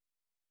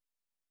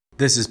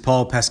This is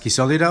Paul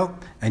Pesky-Solido,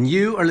 and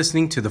you are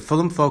listening to the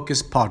Fulham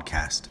Focus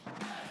podcast.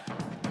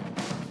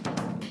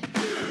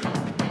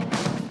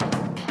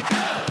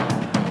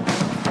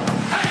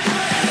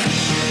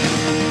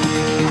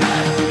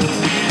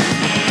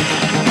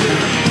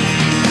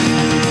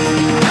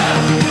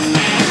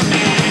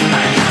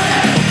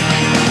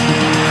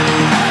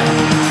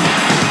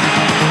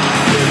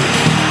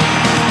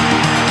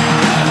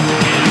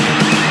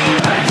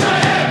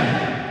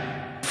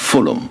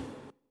 Fulham.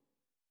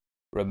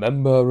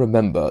 Remember,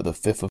 remember the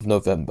 5th of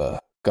November,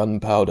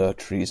 gunpowder,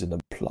 treason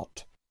and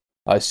plot.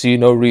 I see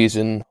no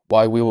reason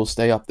why we will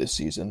stay up this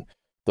season.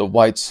 The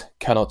Whites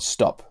cannot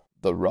stop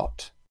the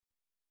rot.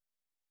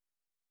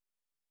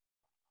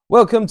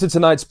 Welcome to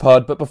tonight's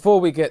pod, but before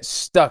we get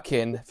stuck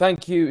in,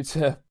 thank you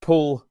to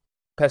Paul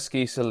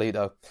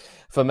Pesky-Solido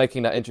for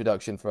making that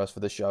introduction for us for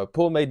the show.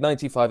 Paul made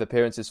 95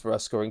 appearances for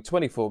us, scoring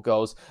 24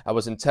 goals, and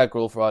was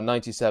integral for our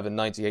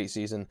 97-98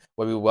 season,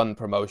 where we won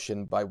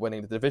promotion by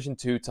winning the Division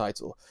 2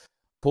 title.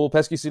 Paul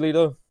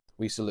Pesky-Solido,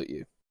 we salute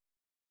you.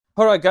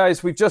 Alright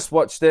guys, we've just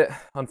watched it.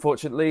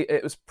 Unfortunately,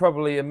 it was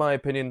probably, in my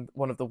opinion,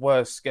 one of the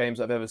worst games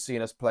I've ever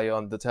seen us play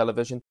on the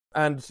television.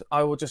 And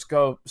I will just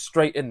go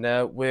straight in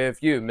there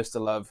with you,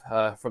 Mr. Love,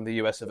 from the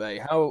US of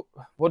A.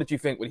 What did you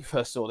think when you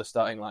first saw the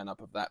starting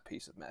lineup of that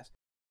piece of mess?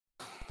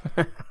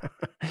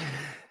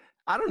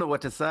 I don't know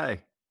what to say.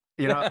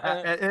 You know,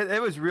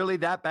 it was really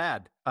that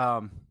bad.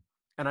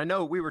 And I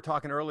know we were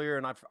talking earlier,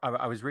 and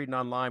I was reading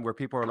online where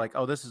people are like,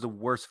 "Oh, this is the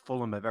worst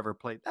Fulham I've ever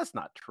played." That's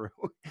not true.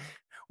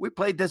 We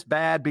played this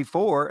bad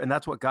before, and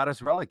that's what got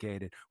us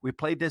relegated. We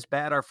played this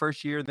bad our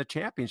first year in the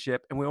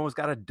championship, and we almost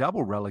got a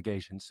double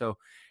relegation. So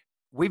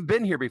we've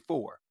been here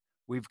before.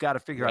 We've got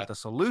to figure out the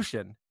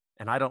solution,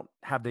 and I don't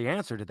have the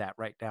answer to that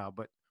right now,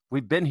 but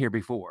we've been here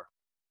before.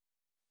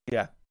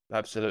 Yeah.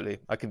 Absolutely.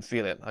 I can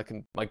feel it.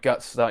 My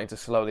gut's starting to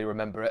slowly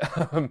remember it.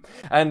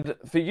 And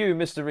for you,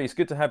 Mr. Reese,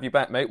 good to have you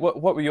back, mate. What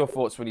were your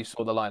thoughts when you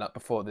saw the lineup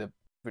before the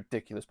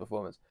ridiculous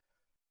performance?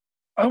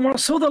 When I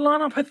saw the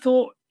lineup, I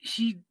thought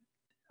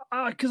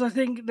because I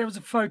think there was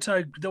a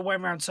photo that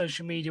went around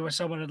social media where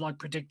someone had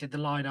predicted the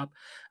lineup,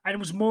 and it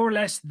was more or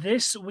less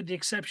this, with the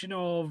exception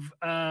of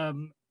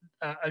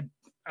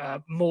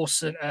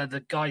Mawson,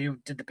 the guy who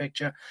did the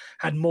picture,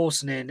 had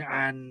Mawson in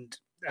and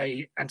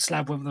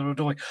Slab went with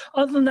Odoi.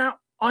 Other than that,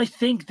 I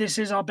think this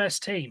is our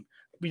best team.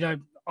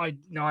 I'd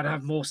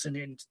have Mawson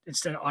in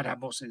instead. I'd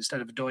have Mawson instead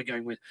of Odoi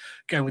going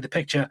with the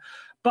picture.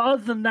 But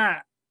other than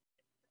that,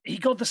 he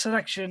got the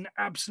selection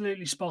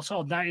absolutely spot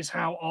on. That is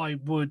how I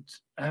would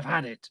have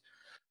had it.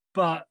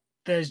 But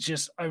there's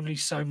just only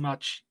so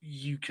much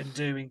you can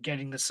do in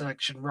getting the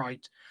selection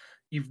right.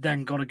 You've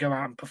then got to go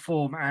out and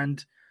perform.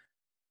 And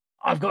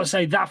I've got to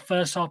say that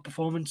first half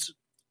performance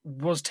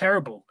was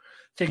terrible.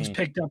 Things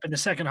picked up in the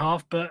second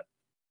half, but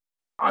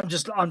I'm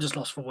just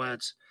lost for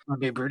words. I'm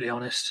being brutally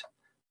honest.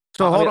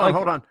 So hold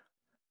on.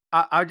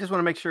 I just want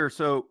to make sure.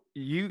 So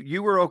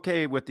you were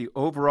okay with the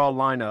overall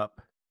lineup,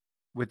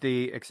 with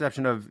the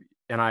exception of,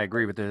 and I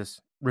agree with this,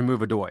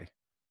 remove Odoi.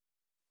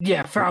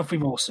 Yeah, for Alfie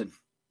Mawson.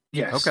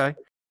 Yes. Okay.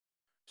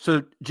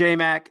 So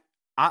J-Mac,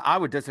 I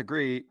would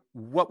disagree.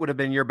 What would have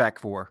been your back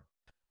four?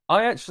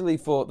 I actually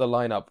thought the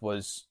lineup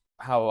was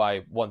how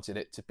I wanted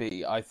it to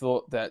be. I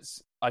thought that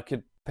I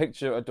could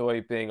picture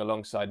Odoi being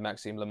alongside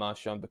Maxime Le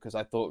Marchand because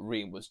I thought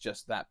Ream was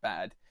just that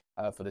bad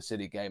for the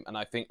City game. And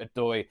I think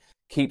Odoi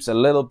keeps a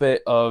little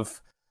bit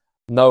of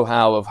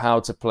know-how of how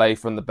to play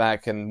from the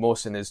back, and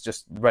Mawson is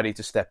just ready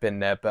to step in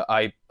there. But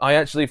I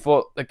actually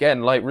thought,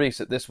 again, like Reese,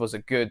 that this was a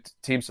good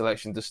team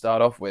selection to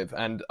start off with.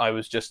 And I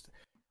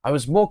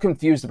was more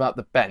confused about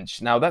the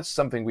bench. Now, that's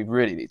something we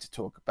really need to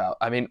talk about.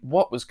 I mean,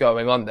 what was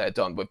going on there,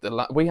 Don?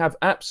 We have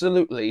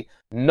absolutely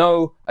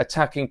no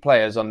attacking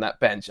players on that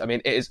bench. I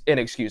mean, it is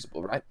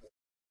inexcusable, right?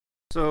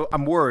 So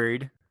I'm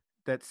worried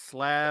that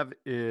Slav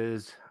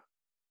is...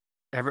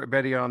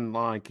 Everybody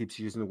online keeps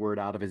using the word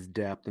out of his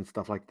depth and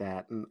stuff like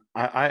that. And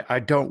I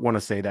don't want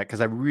to say that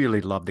because I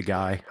really love the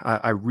guy.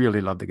 I really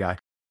love the guy.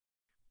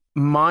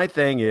 My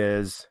thing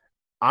is,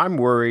 I'm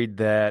worried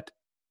that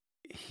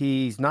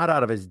he's not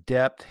out of his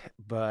depth,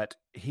 but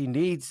he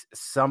needs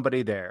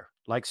somebody there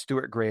like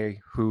Stuart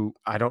Gray, who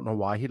I don't know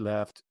why he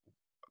left,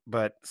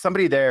 but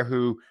somebody there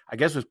who I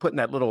guess was putting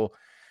that little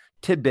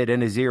tidbit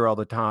in his ear all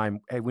the time.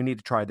 Hey, we need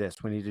to try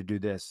this. We need to do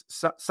this.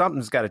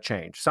 Something's got to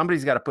change.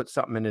 Somebody's got to put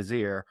something in his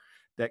ear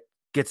that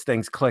gets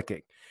things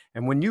clicking.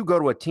 And when you go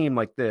to a team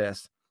like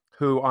this,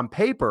 who on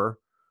paper,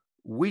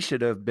 we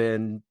should have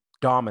been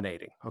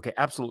dominating. Okay,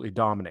 absolutely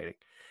dominating.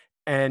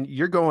 And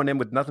you're going in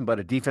with nothing but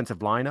a defensive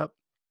lineup.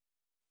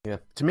 Yeah.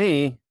 To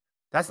me,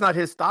 that's not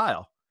his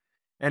style.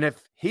 And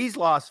if he's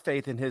lost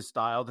faith in his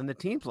style, then the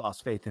team's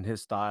lost faith in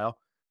his style.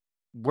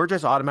 We're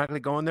just automatically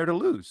going there to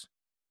lose.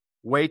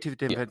 Way too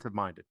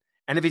defensive-minded.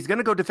 And if he's going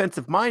to go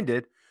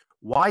defensive-minded,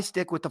 why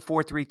stick with the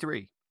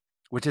 4-3-3,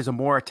 which is a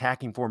more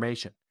attacking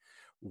formation?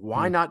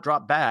 Why not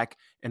drop back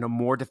in a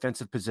more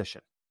defensive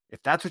position?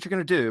 If that's what you're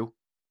going to do,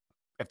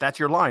 if that's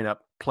your lineup,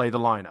 play the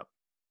lineup.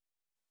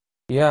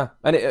 Yeah,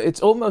 and it's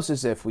almost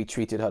as if we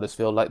treated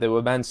Huddersfield like they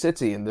were Man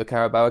City in the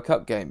Carabao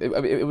Cup game. I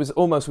mean, it was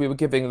almost we were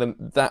giving them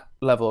that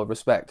level of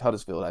respect.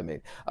 Huddersfield, I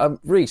mean.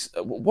 Reese,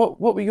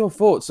 what were your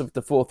thoughts of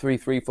the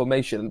 4-3-3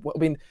 formation? I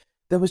mean,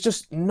 there was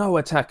just no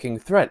attacking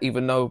threat,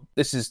 even though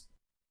this is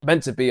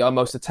meant to be our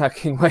most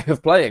attacking way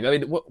of playing. I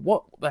mean,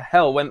 what the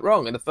hell went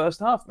wrong in the first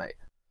half, mate?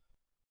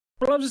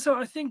 Well,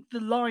 I think the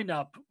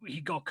lineup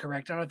he got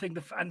correct, and I think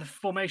the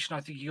formation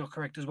I think he got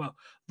correct as well.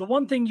 The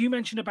one thing you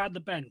mentioned about the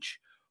bench,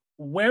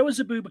 where was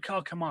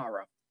Abubakar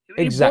Kamara?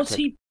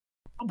 Exactly.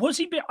 Was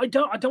he? I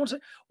don't want to say.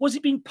 Was he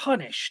being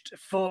punished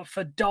for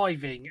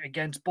diving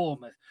against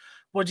Bournemouth?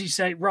 What did he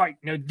say? Right,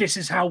 this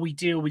is how we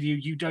deal with you.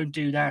 You don't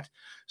do that.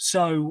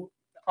 So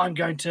I'm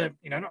going to,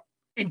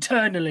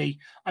 internally,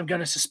 I'm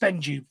going to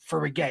suspend you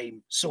for a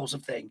game, sort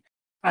of thing,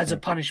 as a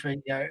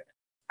punishment.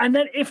 And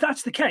then if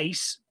that's the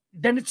case,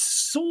 then it's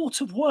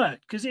sort of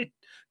worked because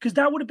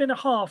that would have been a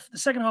half. The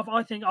second half,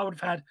 I think I would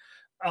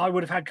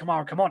have had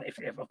Kamara come on if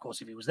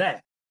he was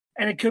there.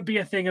 And it could be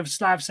a thing of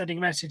Slav sending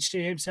a message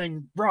to him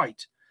saying,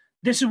 right,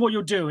 this is what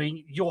you're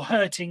doing. You're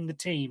hurting the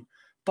team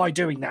by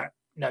doing that.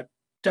 No,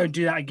 don't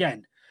do that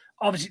again.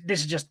 Obviously,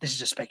 this is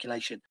just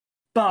speculation.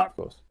 But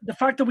the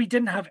fact that we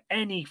didn't have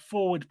any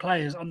forward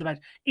players on the bench,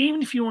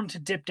 even if you wanted to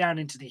dip down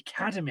into the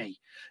academy,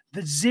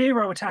 the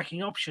zero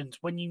attacking options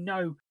when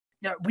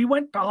we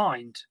went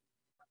behind.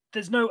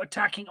 There's no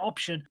attacking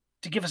option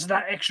to give us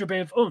that extra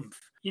bit of oomph.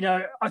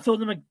 I thought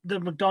the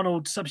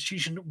McDonald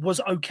substitution was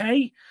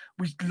okay.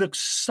 We looked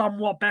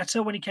somewhat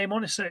better when he came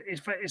on,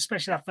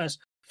 especially that first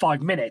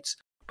 5 minutes.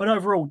 But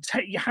overall,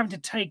 you having to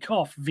take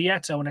off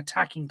Vieto, an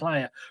attacking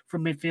player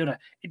from midfielder,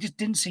 it just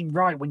didn't seem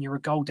right when you're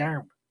a goal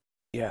down.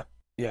 Yeah,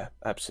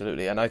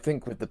 absolutely. And I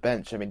think with the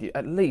bench, I mean,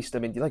 at least,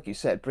 like you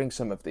said, bring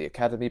some of the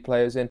academy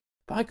players in.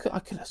 But I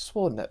could have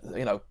sworn that,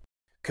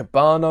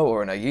 Cabano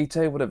or an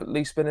Ayite would have at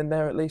least been in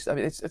there at least. I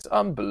mean, it's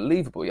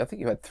unbelievable. I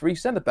think you had 3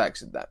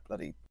 centre-backs in that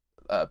bloody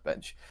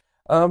bench.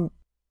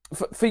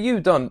 For you,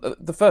 Don,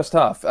 the first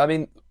half, I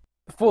mean,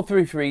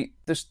 4-3-3,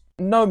 there's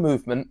no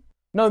movement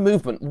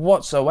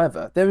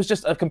whatsoever. There is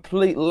just a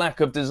complete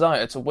lack of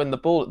desire to win the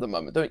ball at the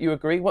moment. Don't you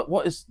agree?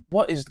 What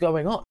is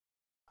going on?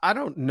 I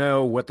don't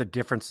know what the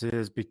difference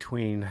is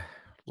between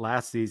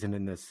last season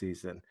and this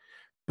season,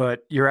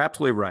 but you're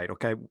absolutely right,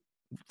 okay?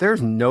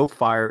 There's no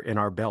fire in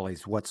our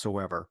bellies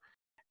whatsoever.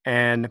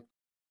 And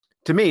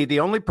to me, the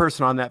only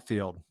person on that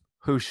field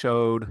who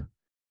showed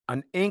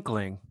an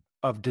inkling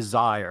of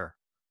desire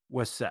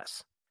was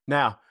Cess.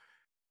 Now,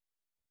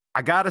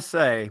 I got to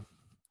say,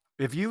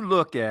 if we're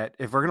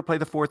going to play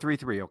the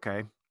 4-3-3,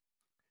 okay?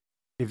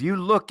 If you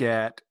look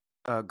at,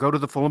 go to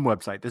the Fulham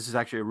website. This is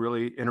actually a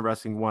really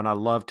interesting one. I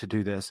love to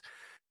do this.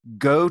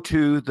 Go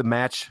to the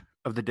match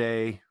of the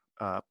day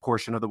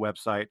portion of the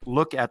website.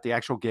 Look at the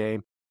actual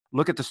game.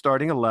 Look at the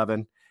starting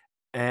 11,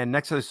 and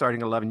next to the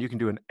starting 11, you can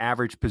do an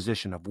average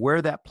position of where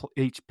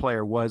each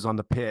player was on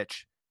the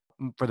pitch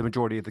for the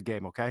majority of the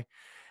game, okay?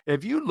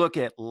 If you look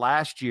at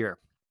last year,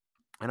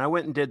 and I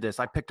went and did this,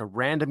 I picked a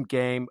random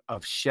game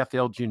of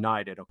Sheffield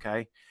United,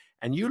 okay?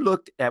 And you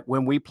looked at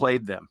when we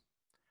played them,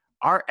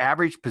 our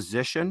average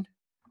position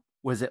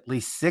was at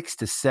least 6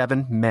 to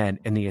 7 men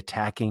in the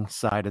attacking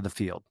side of the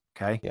field,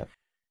 okay? Yeah.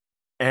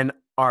 And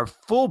our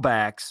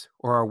fullbacks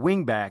or our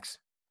wingbacks,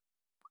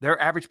 their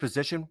average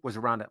position was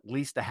around at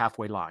least the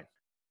halfway line.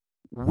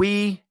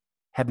 We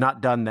have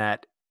not done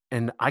that,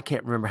 and I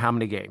can't remember how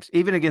many games.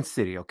 Even against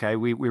City, okay?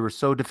 We were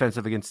so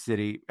defensive against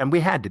City, and we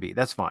had to be.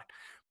 That's fine.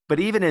 But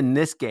even in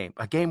this game,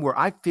 a game where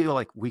I feel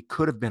like we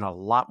could have been a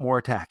lot more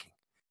attacking,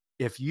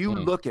 if you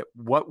look at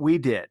what we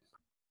did,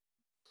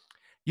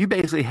 you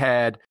basically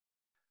had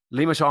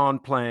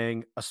Limassol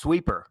playing a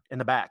sweeper in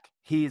the back.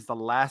 He's the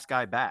last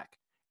guy back.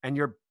 And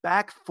your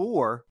back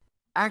four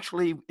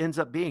actually ends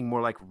up being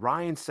more like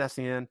Ryan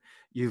Sessegnon.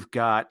 You've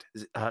got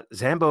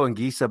Zambo and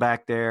Gisa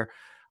back there,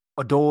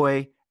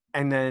 Odoi,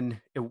 and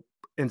then it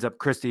ends up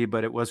Christie,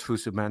 but it was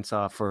Fusu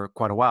Mensah for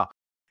quite a while.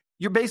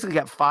 You basically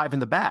got 5 in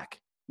the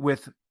back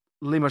with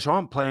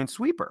Limassol playing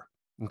sweeper,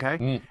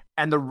 okay?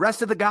 And the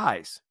rest of the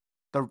guys,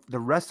 the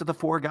rest of the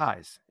 4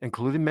 guys,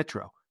 including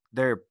Mitro,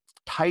 they're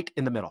tight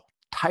in the middle,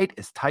 tight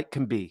as tight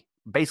can be,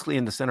 basically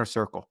in the center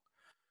circle.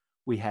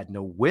 We had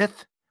no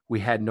width.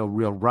 We had no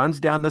real runs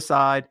down the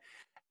side.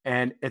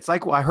 And it's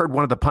like I heard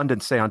one of the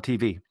pundits say on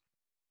TV,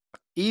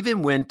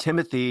 even when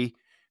Timothy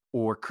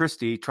or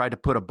Christie tried to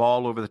put a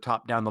ball over the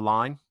top down the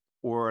line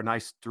or a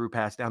nice through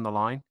pass down the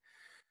line,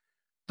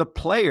 the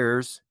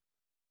players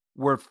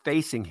were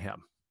facing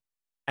him.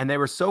 And they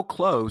were so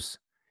close,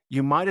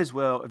 you might as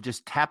well have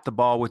just tapped the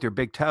ball with your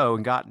big toe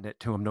and gotten it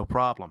to him, no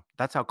problem.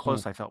 That's how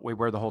close I felt we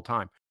were the whole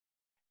time.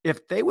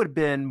 If they would have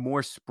been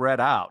more spread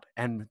out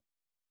and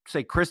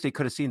say Christie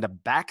could have seen the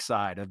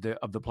backside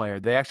of the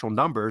player, the actual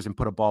numbers, and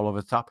put a ball over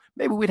the top,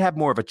 maybe we'd have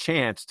more of a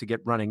chance to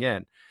get running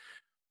in.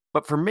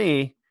 But for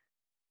me,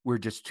 we're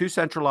just too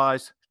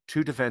centralized,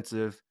 too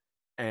defensive,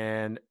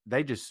 and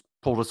they just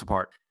pulled us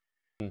apart.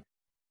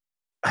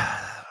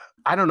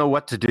 I don't know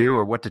what to do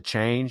or what to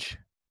change,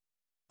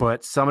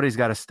 but somebody's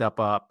got to step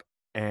up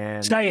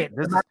and say it.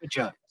 The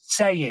manager.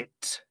 say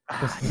it.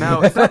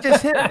 No, it's not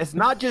just him. It's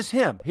not just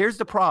him. Here's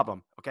the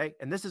problem, okay?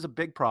 And this is a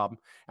big problem.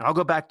 And I'll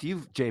go back to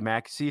you,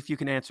 J-Mac, see if you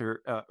can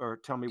answer or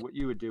tell me what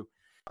you would do.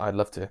 I'd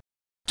love to.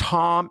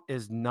 Tom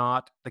is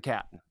not the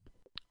captain.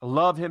 I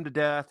love him to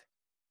death.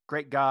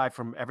 Great guy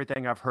from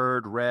everything I've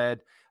heard,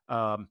 read.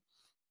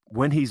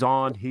 When he's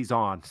on, he's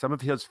on. Some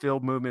of his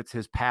field movements,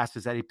 his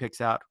passes that he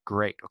picks out,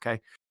 great, okay?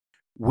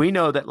 We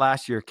know that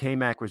last year,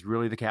 K-Mac was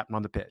really the captain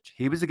on the pitch.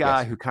 He was the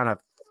guy who kind of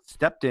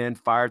stepped in,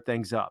 fired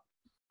things up.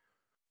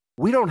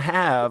 We don't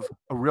have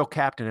a real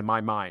captain in my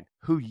mind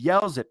who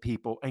yells at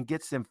people and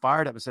gets them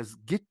fired up and says,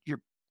 get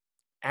your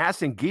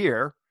ass in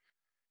gear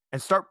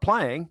and start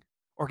playing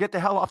or get the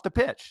hell off the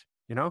pitch.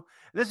 You know,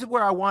 this is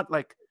where I want,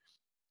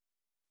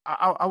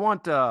 I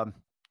want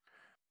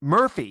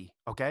Murphy.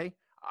 Okay.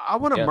 I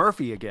want a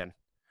Murphy again.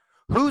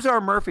 Who's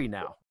our Murphy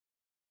now?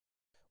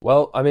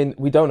 Well, I mean,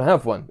 we don't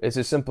have one. It's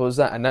as simple as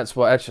that. And that's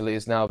what actually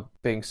is now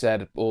being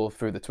said all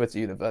through the Twitter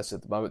universe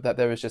at the moment, that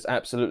there is just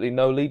absolutely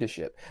no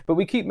leadership. But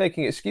we keep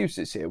making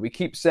excuses here. We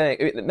keep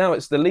saying, now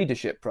it's the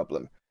leadership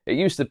problem. It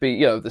used to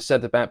be, the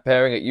centre-back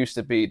pairing. It used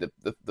to be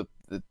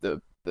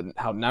the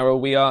how narrow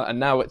we are. And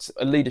now it's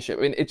a leadership.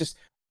 I mean,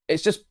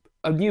 it's just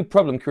a new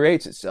problem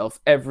creates itself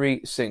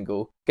every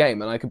single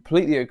game. And I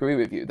completely agree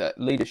with you that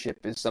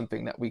leadership is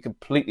something that we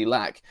completely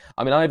lack.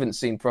 I mean, I haven't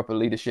seen proper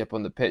leadership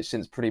on the pitch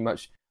since pretty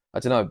much, I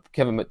don't know,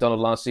 Kevin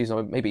McDonald last season,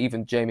 or maybe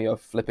even Jamie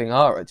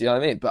O'Flipping-Ara, do you know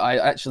what I mean? But I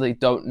actually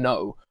don't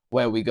know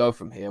where we go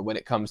from here when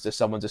it comes to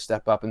someone to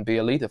step up and be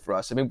a leader for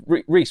us. I mean,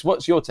 Reese,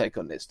 what's your take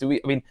on this?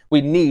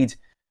 We need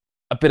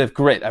a bit of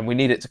grit, and we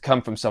need it to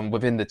come from someone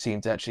within the team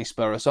to actually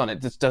spur us on.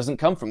 It just doesn't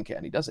come from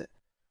Kenny, does it?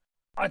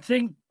 I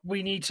think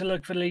we need to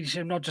look for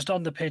leadership, not just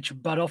on the pitch,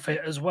 but off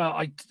it as well.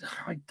 I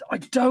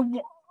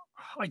don't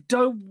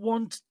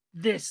want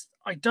this.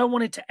 I don't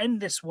want it to end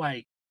this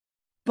way.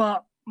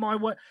 But my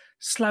word,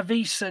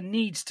 Slavisa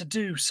needs to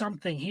do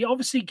something. He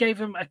obviously gave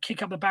him a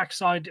kick up the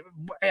backside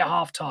at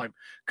halftime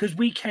because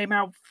we came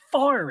out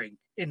firing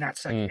in that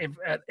in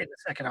the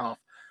second half.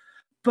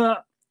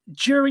 But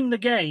during the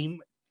game,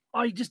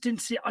 I just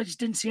didn't see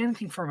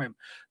anything from him.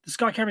 The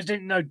Sky cameras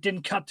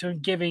didn't cut to him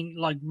giving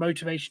like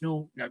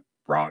motivational,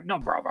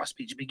 not bravo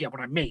speech, but you get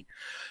what I mean.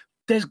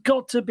 There's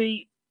got to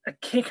be a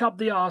kick up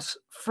the arse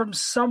from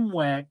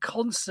somewhere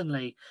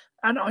constantly,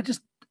 and I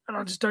just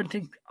don't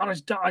think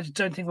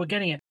we're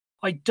getting it.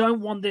 I don't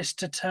want this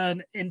to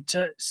turn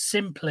into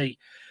simply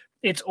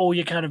it's all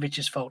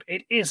Jukanovic's fault.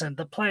 It isn't.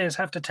 The players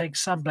have to take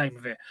some blame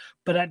of it.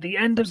 But at the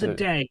end of the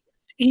day,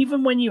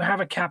 even when you have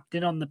a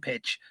captain on the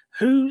pitch,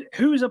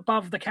 who's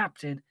above the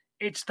captain?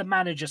 It's the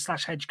manager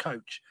 / head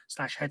coach.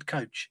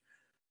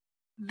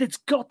 It's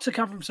got to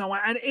come from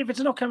somewhere. And if it's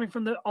not coming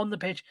from on the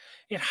pitch,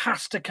 it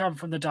has to come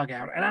from the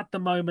dugout. And at the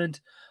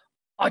moment,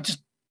 I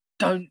just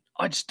don't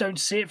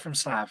see it from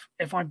Slav.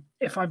 If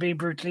I'm being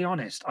brutally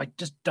honest, I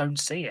just don't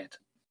see it.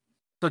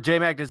 So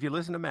J-Mac, if you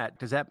listen to Matt,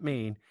 does that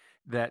mean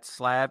that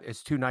Slav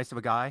is too nice of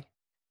a guy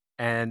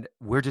and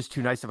we're just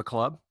too nice of a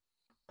club?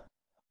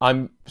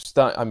 I'm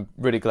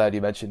really glad you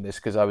mentioned this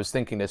because I was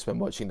thinking this when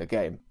watching the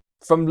game.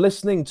 From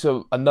listening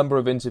to a number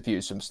of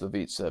interviews from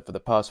Slavisa for the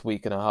past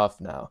week and a half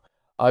now,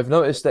 I've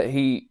noticed that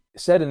he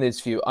said in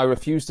his view, I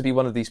refuse to be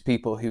one of these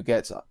people who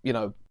gets,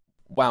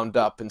 wound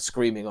up and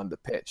screaming on the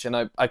pitch.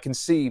 And I can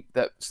see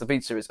that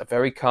Slavisa is a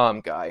very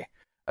calm guy,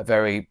 a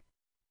very,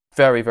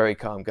 very, very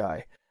calm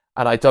guy.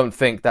 And I don't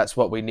think that's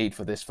what we need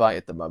for this fight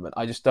at the moment.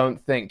 I just don't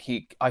think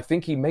I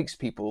think he makes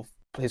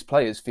his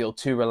players feel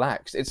too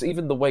relaxed. It's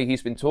even the way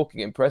he's been talking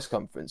in press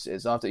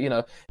conferences after,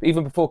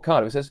 even before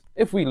Cardiff, he says,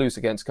 if we lose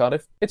against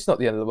Cardiff, it's not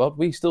the end of the world.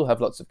 We still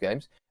have lots of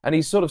games. And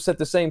he sort of said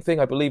the same thing,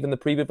 I believe, in the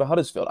preview for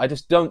Huddersfield. I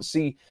just don't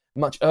see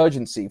much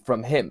urgency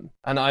from him.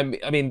 And I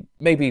mean,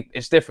 maybe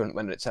it's different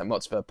when it's at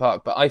Motspur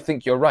Park, but I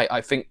think you're right.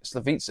 I think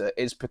Slavisa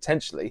is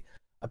potentially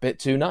a bit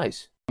too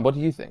nice. What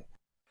do you think?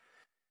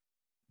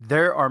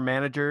 There are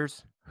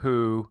managers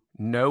who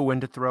know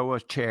when to throw a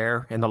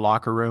chair in the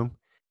locker room,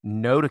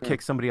 know to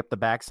kick somebody up the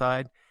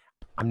backside.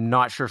 I'm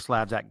not sure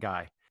Slav's that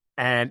guy.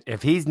 And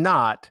if he's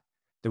not,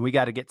 then we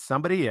got to get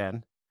somebody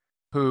in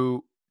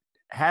who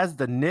has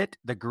the nit,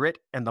 the grit,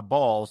 and the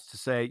balls to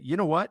say, you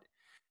know what?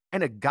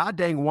 And a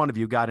goddamn one of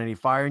you got any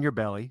fire in your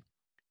belly.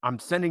 I'm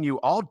sending you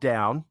all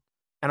down,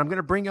 and I'm going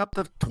to bring up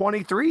the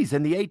 23s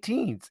and the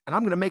 18s, and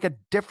I'm going to make a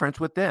difference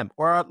with them,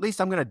 or at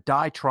least I'm going to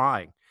die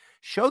trying.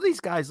 Show these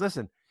guys,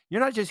 listen,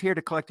 you're not just here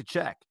to collect a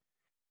check.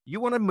 You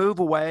want to move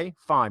away?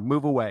 Fine,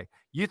 move away.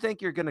 You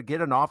think you're going to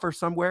get an offer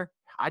somewhere?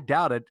 I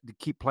doubt it, to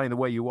keep playing the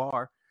way you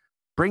are.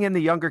 Bring in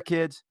the younger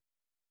kids.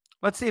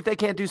 Let's see if they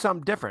can't do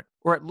something different,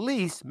 or at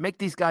least make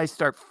these guys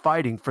start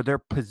fighting for their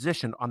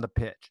position on the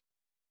pitch.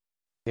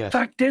 Yes.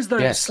 Fact is,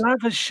 though,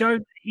 Slav has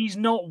shown he's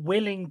not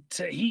willing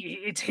to.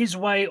 It's his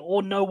way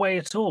or no way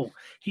at all.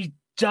 He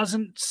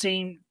doesn't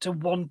seem to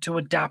want to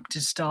adapt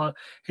his style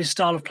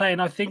of play,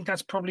 and I think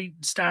that's probably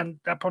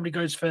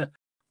goes for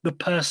the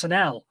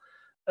personnel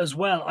as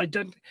well.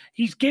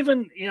 He's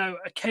given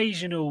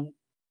occasional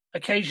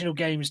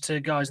games to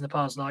guys in the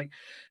past, like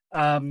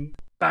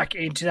back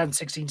in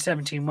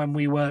 2016-17 when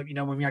we were,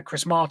 when we had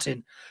Chris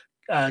Martin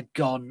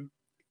gone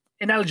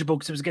ineligible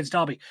because it was against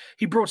Derby.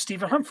 He brought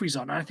Stephen Humphreys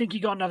on. And I think he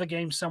got another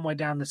game somewhere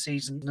down the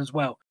season as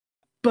well.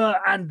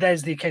 And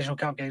there's the occasional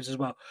cup games as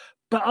well.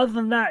 But other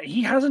than that,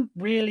 he hasn't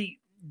really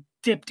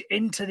dipped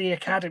into the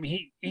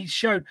academy. He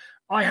showed,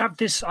 I have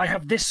this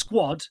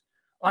squad.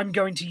 I'm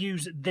going to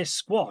use this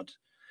squad.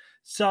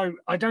 So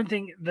I don't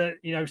think that,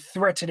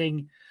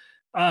 threatening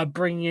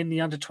bringing in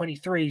the under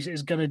 23s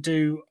is going to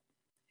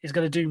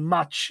do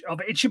much of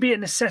it. It should be a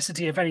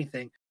necessity, if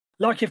anything.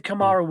 Like if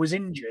Kamara was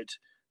injured,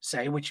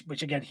 say, which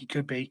again he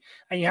could be,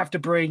 and you have to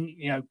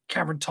bring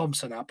Cameron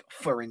Thompson up,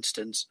 for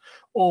instance,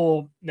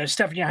 or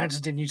Stefan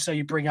Johansson didn't, so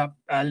you bring up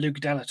Luke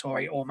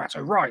Delatorre or Matt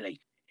O'Reilly.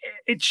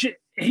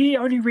 He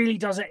only really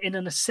does it in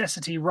a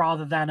necessity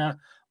rather than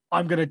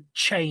I'm going to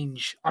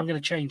change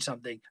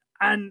something.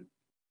 And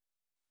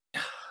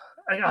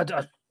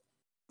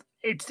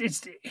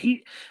it's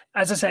he,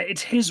 as I say,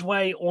 it's his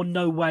way or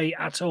no way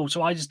at all.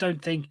 So I just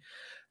don't think.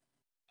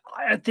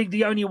 I think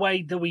the only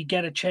way that we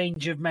get a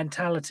change of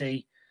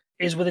mentality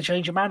is with a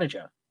change of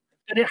manager,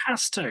 and it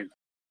has to.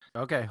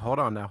 Okay, hold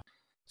on now.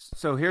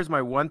 So here's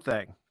my one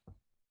thing,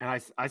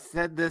 and I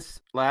said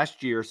this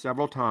last year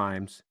several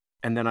times,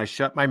 and then I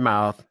shut my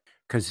mouth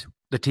because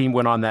the team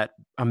went on that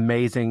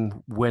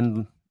amazing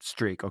win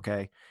streak,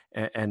 okay,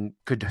 and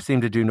could seem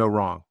to do no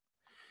wrong.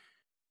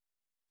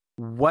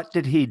 What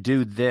did he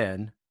do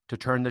then to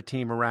turn the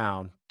team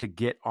around to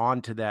get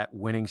onto that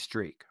winning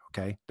streak?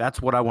 Okay, that's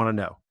what I want to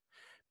know,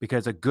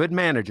 because a good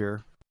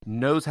manager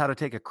knows how to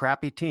take a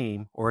crappy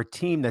team or a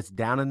team that's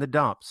down in the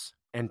dumps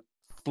and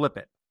flip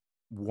it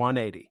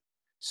 180.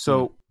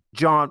 So,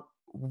 John,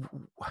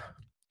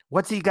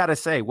 what's he got to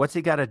say? What's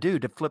he got to do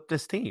to flip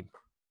this team?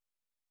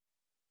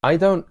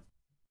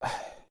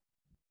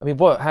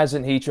 What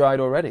hasn't he tried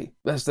already?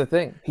 That's the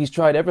thing. He's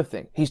tried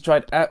everything. He's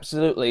tried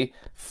absolutely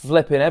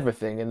flipping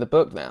everything in the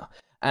book now.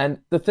 And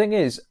the thing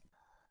is,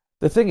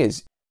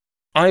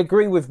 I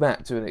agree with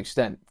Matt to an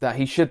extent that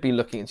he should be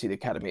looking into the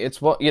academy. It's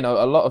what, a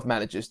lot of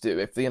managers do.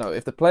 If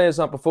the players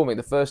aren't performing,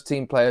 the first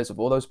team players of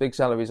all those big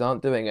salaries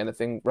aren't doing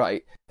anything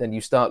right, then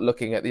you start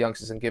looking at the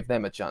youngsters and give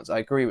them a chance. I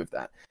agree with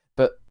that.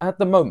 But at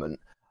the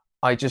moment,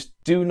 I just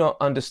do not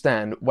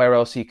understand where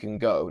else he can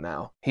go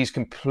now. He's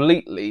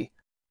completely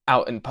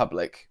out in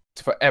public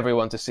for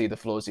everyone to see the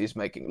flaws he's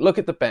making. Look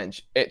at the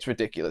bench. It's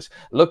ridiculous.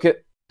 Look at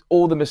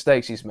all the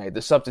mistakes he's made,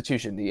 the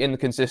substitution, the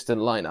inconsistent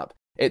lineup.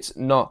 It's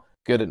not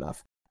good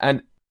enough.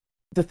 And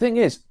the thing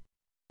is,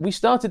 we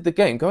started the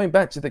game, going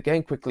back to the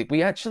game quickly,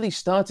 we actually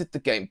started the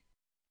game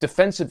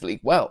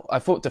defensively well. I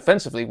thought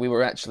defensively we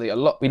were actually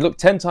we looked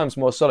 10 times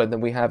more solid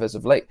than we have as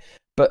of late.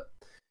 But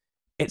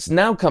it's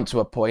now come to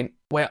a point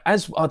where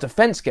as our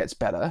defense gets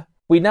better,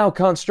 we now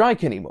can't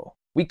strike anymore.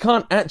 We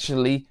can't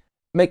actually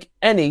make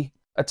any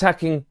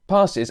attacking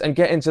passes and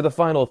get into the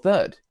final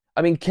third.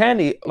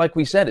 Kearney, like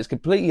we said, is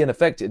completely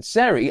unaffected.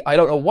 Seri, I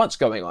don't know what's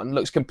going on,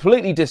 looks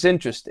completely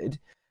disinterested.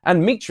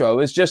 And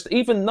Mitro is just,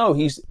 even though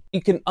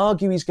you can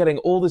argue he's getting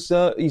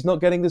he's not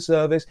getting the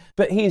service,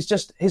 but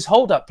his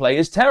hold-up play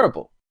is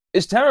terrible.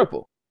 It's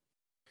terrible.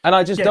 And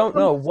I just don't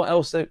know what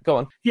else. Go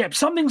on. Yeah,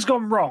 something's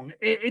gone wrong.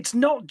 It's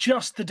not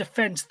just the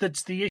defense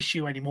that's the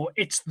issue anymore.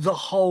 It's the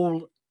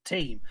whole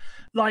team.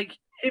 Like,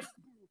 if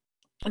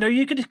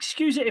you could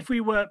excuse it if we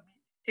were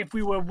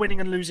winning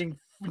and losing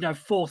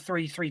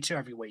 4-3, 3-2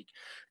 every week,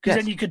 because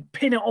then you could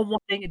pin it on one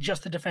thing and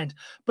just the defense.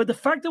 But the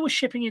fact that we're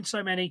shipping in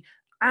so many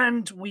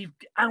and we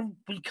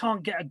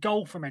can't get a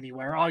goal from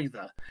anywhere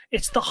either.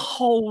 It's the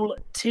whole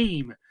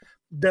team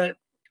that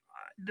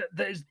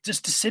is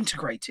just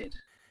disintegrated.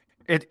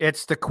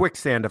 It's the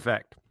quicksand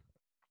effect.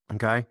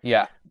 Okay.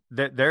 Yeah.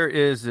 There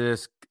is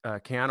this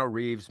Keanu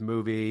Reeves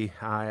movie.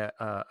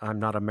 I'm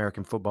not an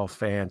American football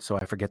fan, so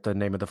I forget the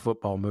name of the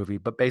football movie.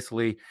 But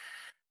basically,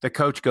 the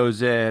coach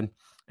goes in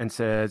and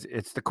says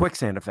it's the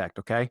quicksand effect.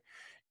 Okay.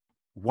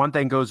 One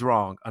thing goes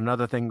wrong,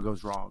 another thing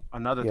goes wrong,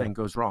 another thing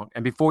goes wrong,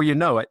 and before you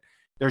know it,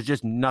 there's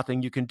just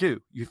nothing you can do.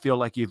 You feel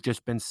like you've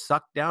just been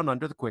sucked down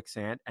under the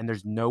quicksand and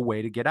there's no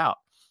way to get out.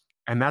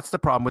 And that's the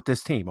problem with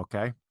this team,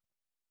 okay?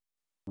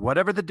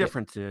 Whatever the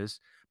difference is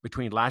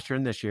between last year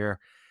and this year,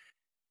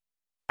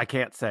 I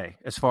can't say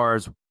as far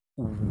as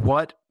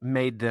what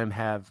made them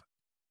have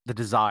the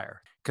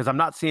desire, because I'm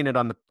not seeing it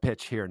on the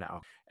pitch here now.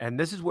 And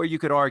this is where you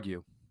could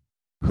argue,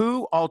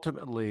 who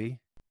ultimately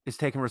is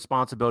taking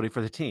responsibility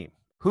for the team?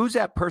 Who's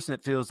that person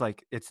that feels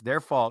like it's their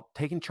fault,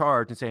 taking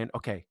charge and saying,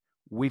 okay,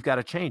 we've got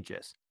to change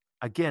this?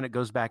 Again, it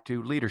goes back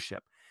to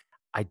leadership.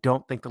 I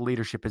don't think the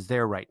leadership is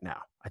there right now.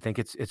 I think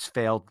it's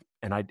failed.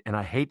 And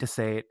I hate to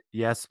say it.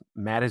 Yes,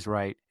 Matt is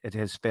right. It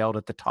has failed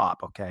at the top.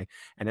 Okay.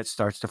 And it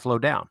starts to flow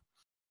down.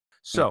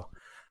 So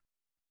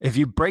if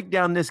you break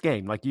down this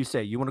game, like you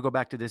say, you want to go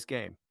back to this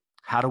game,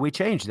 how do we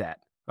change that?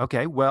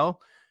 Okay. Well,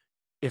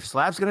 if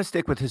Slav's going to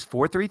stick with his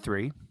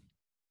 4-3-3,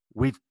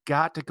 we've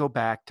got to go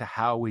back to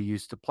how we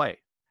used to play.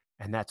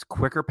 And that's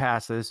quicker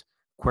passes,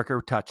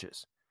 quicker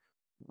touches.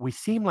 We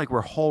seem like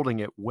we're holding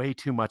it way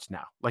too much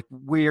now. Like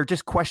we are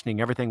just questioning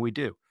everything we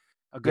do.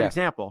 A good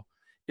example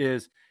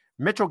is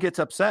Mitchell gets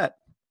upset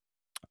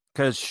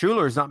because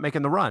Schuler is not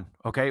making the run,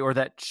 okay? Or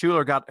that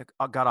Schuler got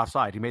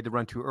offside. He made the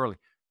run too early.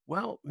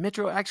 Well,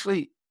 Mitro,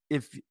 actually,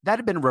 if that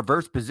had been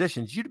reverse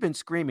positions, you'd have been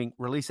screaming,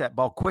 release that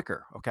ball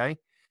quicker, okay?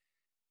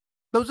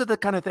 Those are the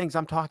kind of things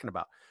I'm talking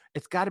about.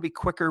 It's got to be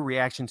quicker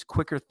reactions,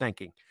 quicker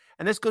thinking.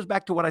 And this goes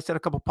back to what I said a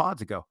couple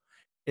pods ago.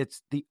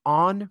 It's the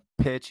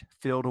on-pitch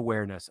field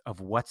awareness of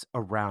what's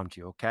around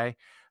you, okay?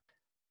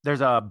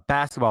 There's a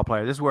basketball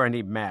player. This is where I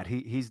need Matt.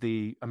 He's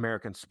the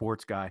American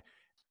sports guy.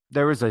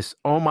 There was this,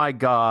 oh my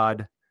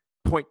God,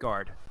 point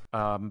guard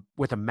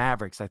with the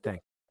Mavericks, I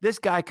think. This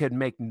guy could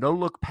make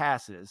no-look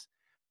passes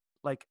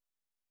like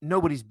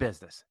nobody's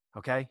business,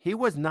 okay? He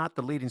was not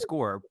the leading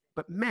scorer,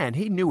 but man,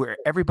 he knew where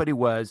everybody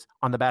was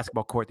on the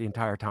basketball court the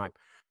entire time.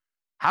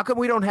 How come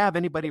we don't have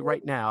anybody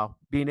right now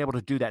being able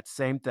to do that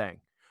same thing,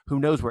 who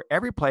knows where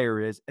every player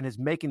is and is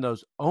making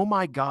those, oh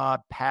my God,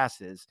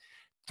 passes,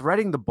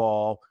 threading the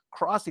ball,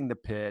 crossing the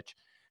pitch?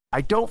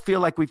 I don't feel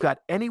like we've got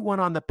anyone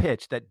on the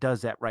pitch that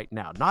does that right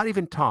now, not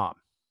even Tom.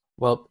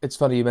 Well, it's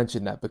funny you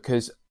mentioned that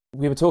because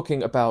we were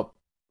talking about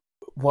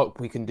what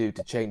we can do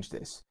to change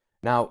this.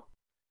 Now,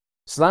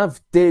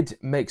 Slav did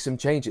make some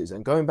changes,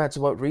 and going back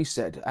to what Reece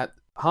said, at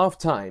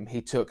half-time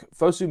he took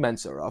Fosu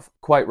Mensah off,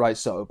 quite right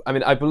so. I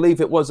mean, I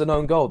believe it was an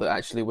own goal that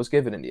actually was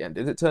given in the end.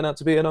 Did it turn out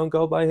to be an own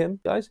goal by him,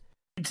 guys?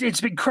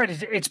 It's been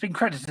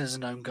credited as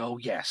an own goal,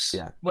 yes.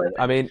 Yeah, well,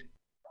 I mean,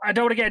 I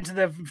don't want to get into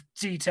the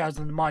details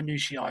and the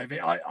minutiae of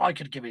it. I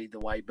could give it either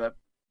way, but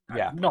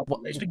yeah,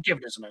 it's been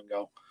given as an own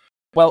goal.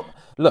 Well,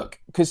 look,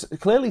 because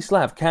clearly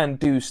Slav can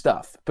do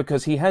stuff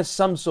because he has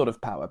some sort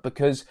of power.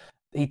 Because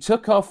he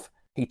took off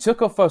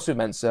Fosu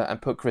Mensah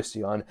and put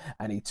Christie on,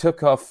 and he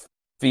took off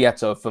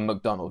Vieto for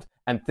McDonald,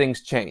 and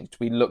things changed.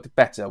 We looked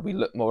better. We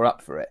looked more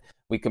up for it.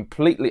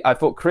 I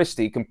thought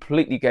Christie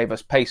completely gave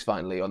us pace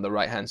finally on the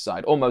right hand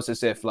side, almost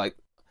as if like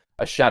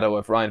a shadow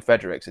of Ryan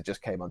Fredericks had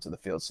just came onto the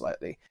field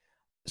slightly.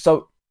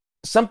 So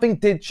something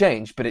did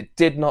change, but it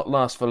did not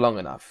last for long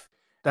enough.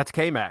 That's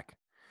K-Mac.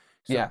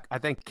 So yeah. I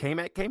think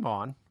K-Mac came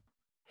on.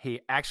 He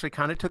actually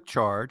kind of took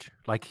charge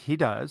like he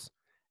does,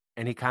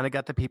 and he kind of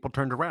got the people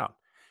turned around.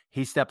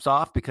 He steps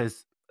off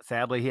because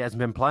sadly he hasn't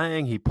been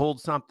playing. He pulled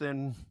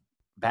something,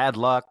 bad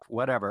luck,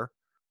 whatever.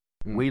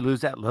 We lose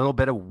that little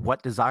bit of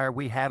what desire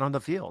we had on the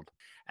field.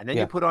 And then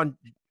you put on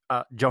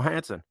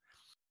Johansson.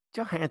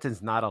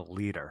 Johansson's not a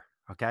leader,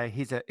 okay?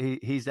 He's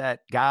that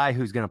guy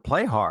who's going to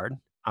play hard.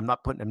 I'm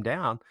not putting him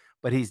down,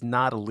 but he's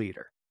not a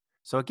leader.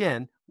 So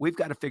again, we've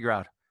got to figure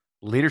out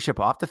leadership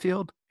off the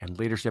field and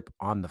leadership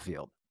on the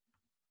field.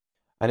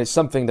 And it's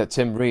something that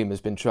Tim Ream has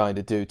been trying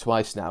to do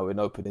twice now in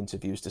open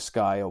interviews to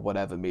Sky or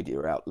whatever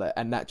media outlet,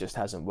 and that just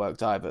hasn't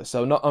worked either.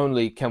 So not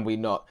only can we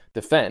not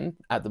defend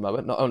at the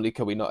moment, not only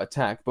can we not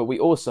attack, but we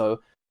also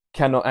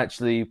cannot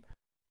actually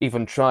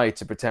even try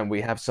to pretend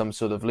we have some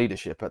sort of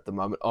leadership at the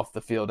moment off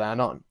the field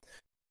and on.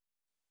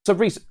 So,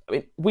 Reece, I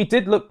mean, we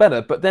did look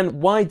better, but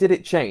then why did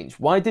it change?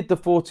 Why did the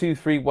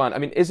 4-2-3-1? I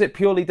mean, is it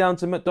purely down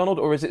to McDonald,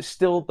 or is it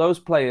still those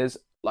players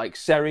like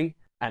Seri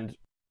and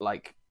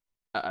like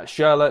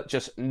Schürrle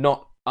just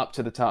not up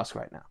to the task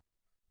right now?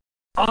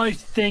 I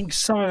think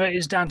some of it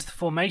is down to the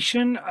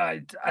formation.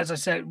 As I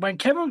said, when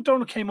Kevin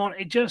McDonald came on,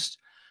 it just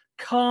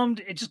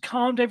calmed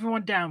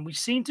everyone down. We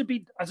seem to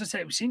be, as I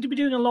said,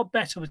 doing a lot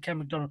better with Kevin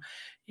McDonald.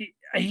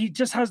 He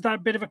just has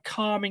that bit of a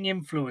calming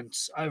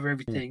influence over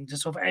everything.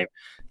 Just sort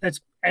of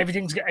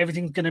everything's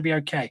going to be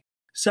okay.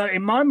 So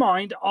in my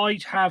mind,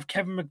 I'd have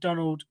Kevin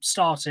McDonald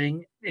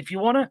starting. If you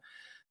want to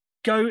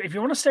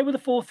stay with a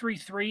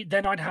 4-3-3,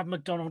 then I'd have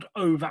McDonald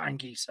over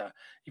Anguissa.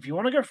 If you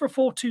want to go for a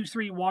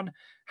 4-2-3-1,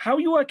 how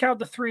you work out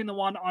the 3 and the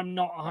 1, I'm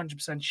not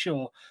 100%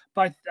 sure.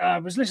 But I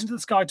was listening to the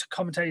Sky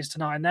commentators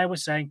tonight, and they were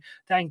saying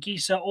that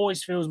Anguissa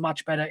always feels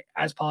much better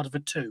as part of a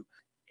 2.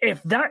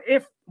 If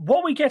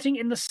what we're getting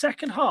in the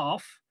second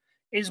half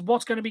is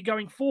what's going to be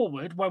going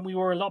forward when we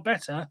were a lot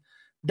better,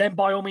 then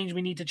by all means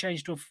we need to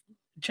change to a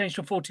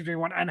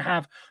 4-2-3-1 and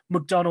have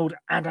McDonald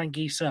and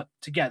Anguissa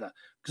together.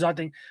 Because I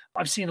think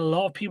I've seen a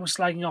lot of people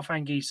slagging off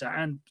Anguissa,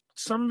 and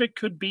some of it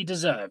could be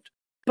deserved.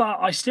 But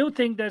I still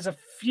think there's a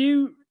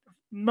few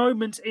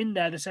moments in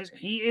there that says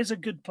he is a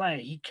good player.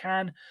 He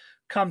can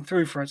come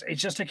through for us.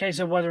 It's just a case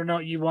of whether or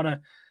not you want to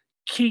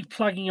keep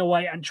plugging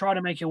away and try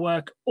to make it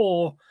work,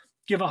 or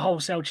give a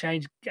wholesale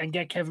change and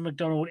get Kevin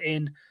McDonald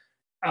in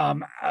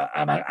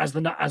as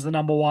the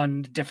number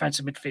one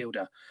defensive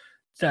midfielder.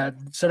 So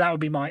that would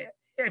be my...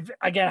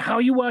 Again, how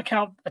you work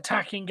out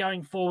attacking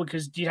going forward,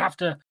 because you'd have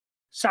to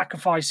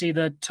sacrifice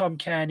either Tom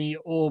Cairney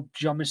or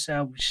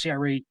Jean-Michel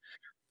Seri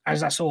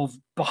as that sort of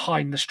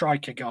behind the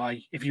striker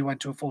guy. If you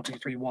went to a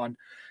 4-2-3-1, you'd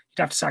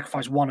have to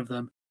sacrifice one of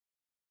them.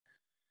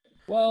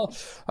 Well,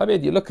 I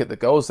mean, you look at the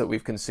goals that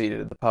we've conceded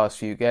in the past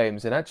few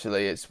games, and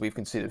actually we've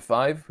conceded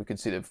 5, we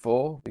conceded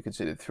 4, we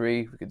conceded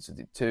 3, we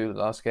conceded 2 the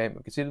last game,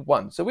 we conceded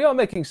 1. So we are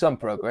making some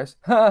progress.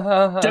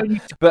 Don't you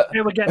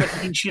ever get a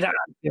clean sheet at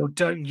Anfield?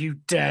 Don't you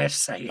dare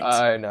say it.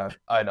 I know.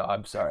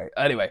 I'm sorry.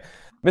 Anyway,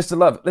 Mr.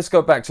 Love, let's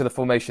go back to the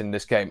formation in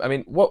this game. I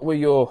mean, what were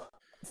your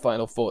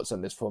final thoughts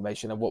on this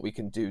formation and what we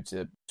can do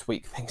to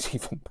tweak things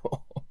even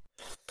more?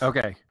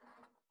 Okay.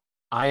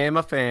 I am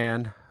a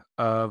fan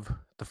of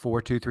the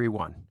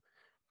 4-2-3-1,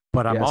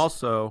 but I'm Yes.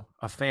 also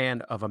a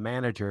fan of a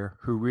manager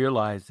who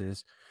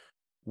realizes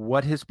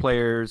what his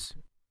players'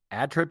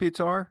 attributes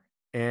are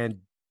and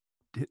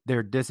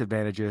their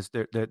disadvantages,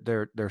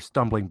 their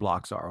stumbling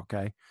blocks are.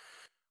 Okay,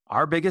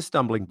 our biggest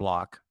stumbling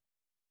block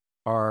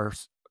are a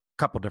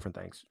couple different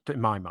things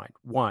in my mind.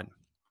 One,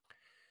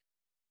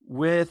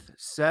 with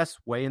Seth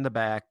way in the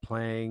back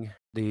playing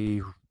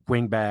the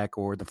wing back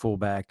or the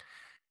fullback,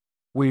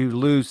 we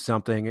lose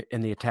something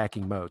in the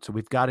attacking mode. So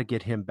we've got to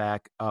get him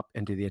back up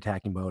into the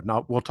attacking mode.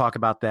 Now we'll talk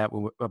about that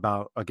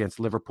about against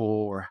Liverpool,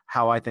 or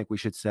how I think we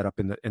should set up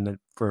in the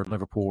for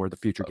Liverpool or the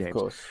future games. Of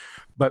course.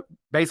 But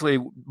basically,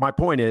 my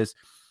point is,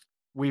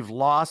 we've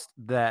lost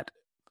that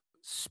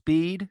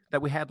speed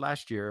that we had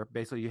last year.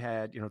 Basically, you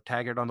had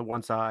Taggart on the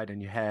one side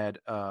and you had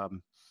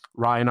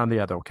Ryan on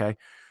the other. Okay,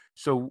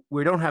 so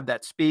we don't have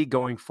that speed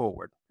going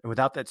forward, and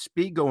without that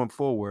speed going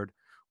forward,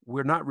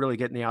 we're not really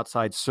getting the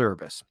outside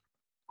service.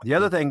 The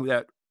other thing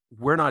that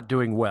we're not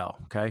doing well,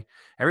 okay,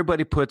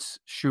 everybody puts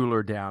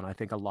Schuler down, I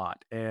think, a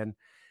lot. And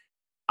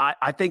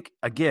I think,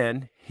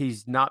 again,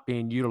 he's not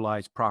being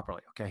utilized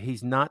properly, okay?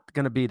 He's not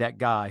going to be that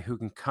guy who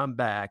can come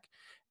back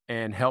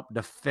and help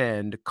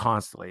defend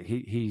constantly.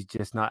 He's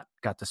just not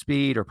got the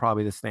speed or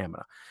probably the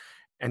stamina.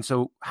 And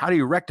so how do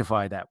you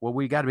rectify that? Well,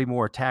 we got to be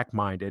more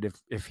attack-minded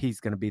if he's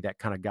going to be that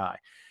kind of guy.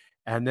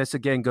 And this,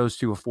 again, goes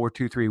to a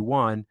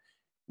 4-2-3-1.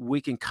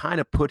 We can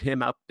kind of put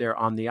him up there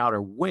on the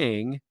outer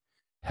wing,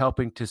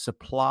 helping to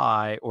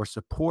supply or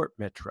support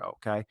Mitro,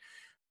 okay?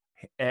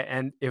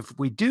 And if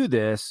we do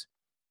this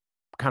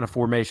kind of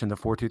formation, the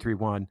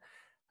 4-2-3-1,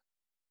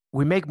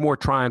 we make more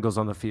triangles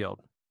on the field,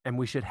 and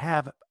we should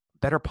have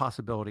better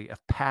possibility of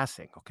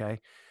passing,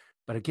 okay?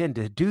 But again,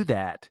 to do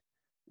that,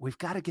 we've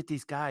got to get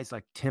these guys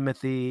like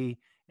Timothy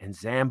and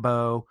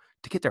Zambo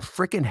to get their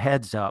freaking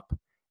heads up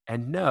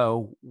and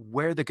know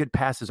where the good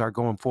passes are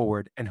going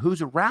forward and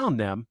who's around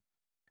them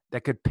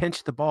that could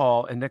pinch the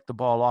ball and nick the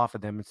ball off of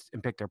them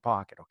and pick their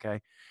pocket,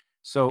 okay?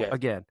 So,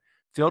 Again,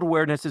 field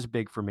awareness is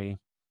big for me.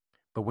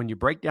 But when you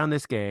break down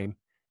this game,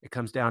 it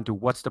comes down to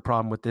what's the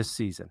problem with this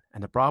season.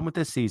 And the problem with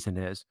this season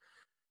is,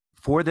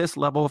 for this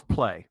level of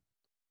play,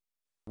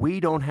 we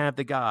don't have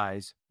the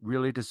guys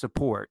really to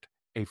support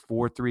a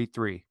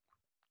 4-3-3.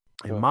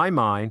 In my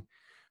mind,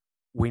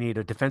 we need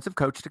a defensive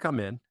coach to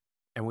come in,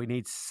 and we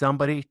need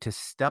somebody to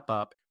step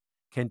up,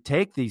 can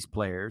take these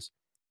players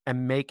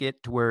and make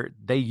it to where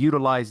they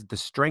utilize the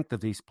strength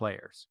of these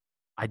players.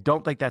 I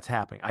don't think that's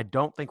happening. I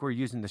don't think we're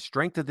using the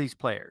strength of these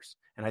players.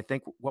 And I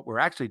think what we're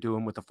actually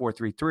doing with the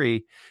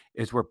 4-3-3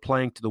 is we're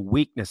playing to the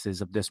weaknesses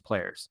of this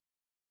players.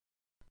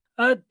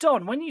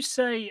 Don, when you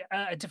say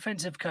a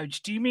defensive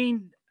coach, do you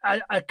mean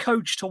a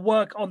coach to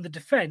work on the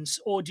defense,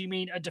 or do you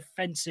mean a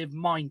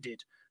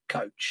defensive-minded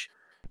coach?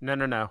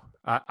 No.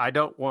 I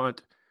don't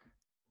want...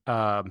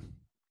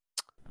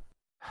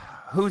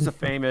 who's a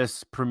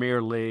famous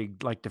Premier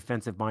League like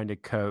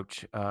defensive-minded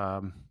coach?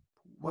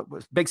 What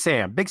was Big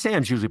Sam? Big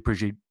Sam's usually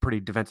pretty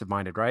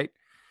defensive-minded, right?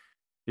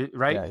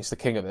 Right? Yeah, he's the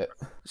king of it.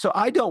 So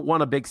I don't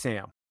want a Big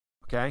Sam,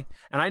 okay?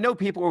 And I know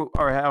people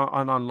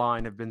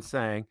online have been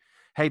saying,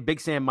 "Hey, Big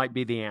Sam might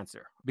be the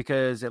answer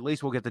because at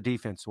least we'll get the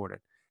defense sorted."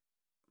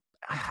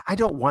 I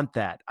don't want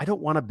that. I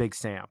don't want a Big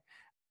Sam.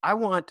 I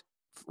don't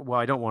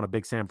want a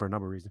Big Sam for a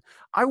number of reasons.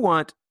 I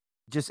want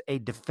just a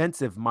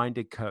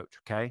defensive-minded coach,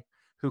 okay,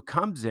 who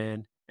comes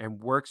in and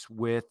works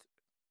with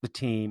the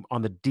team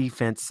on the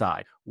defense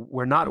side.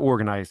 We're not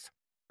organized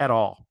at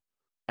all.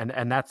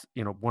 And that's,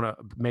 one of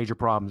the major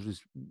problems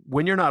is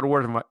when you're not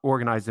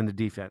organized in the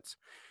defense,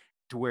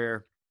 to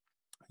where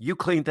you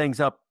clean things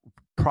up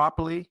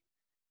properly,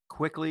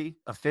 quickly,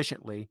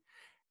 efficiently,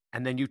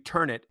 and then you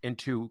turn it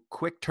into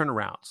quick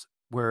turnarounds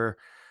where,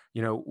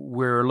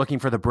 we're looking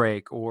for the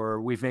break,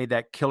 or we've made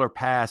that killer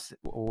pass,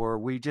 or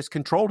we just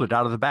controlled it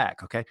out of the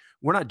back, okay?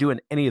 We're not doing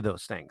any of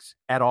those things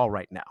at all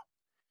right now.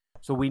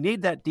 So we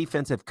need that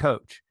defensive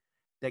coach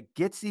that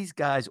gets these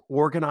guys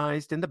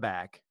organized in the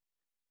back,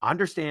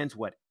 understands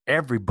what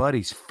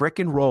everybody's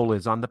freaking role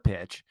is on the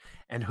pitch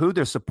and who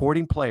their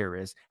supporting player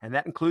is. And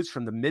that includes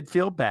from the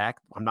midfield back.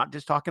 I'm not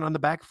just talking on the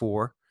back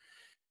four.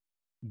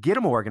 Get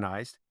them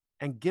organized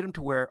and get them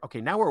to where,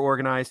 okay, now we're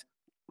organized.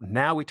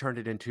 Now we turned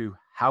it into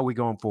how are we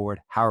going forward?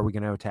 How are we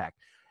going to attack?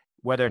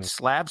 Whether it's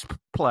Slav's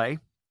play,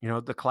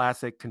 the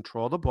classic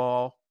control the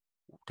ball,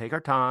 take our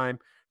time,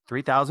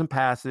 3,000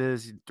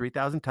 passes,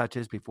 3,000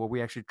 touches before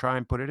we actually try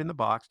and put it in the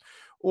box.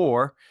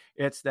 Or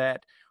it's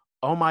that,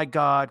 oh my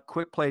God,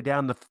 quick play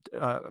down the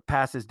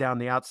passes down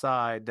the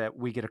outside that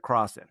we get a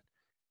cross in.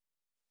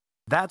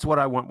 That's what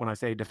I want when I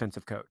say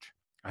defensive coach.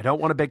 I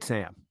don't want a Big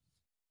Sam.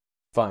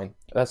 Fine,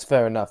 that's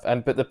fair enough.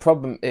 But the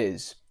problem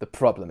is,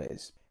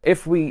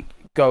 if we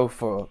go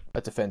for a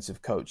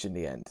defensive coach in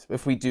the end,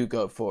 if we do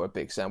go for a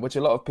Big Sam, which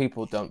a lot of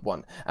people don't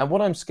want, and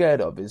what I'm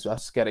scared of is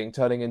us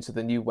turning into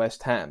the new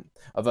West Ham,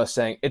 of us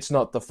saying, it's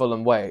not the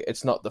Fulham way,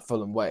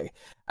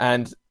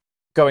 and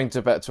going to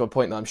a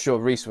point that I'm sure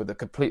Reese would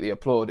completely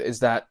applaud, is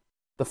that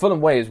the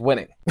Fulham way is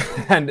winning.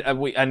 and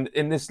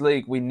in this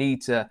league, we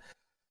need to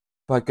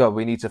by God,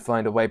 we need to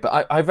find a way.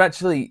 But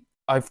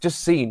I've just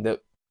seen that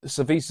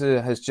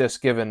Savisa has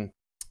just given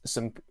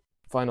some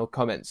final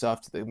comments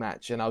after the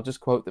match, and I'll just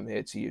quote them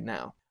here to you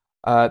now.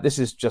 This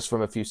is just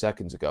from a few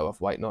seconds ago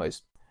off White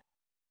Noise.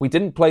 We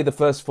didn't play the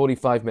first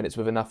 45 minutes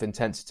with enough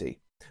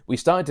intensity. We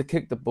started to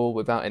kick the ball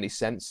without any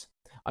sense.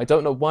 I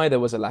don't know why there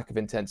was a lack of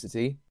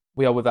intensity.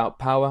 We are without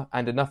power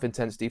and enough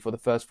intensity for the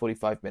first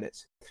 45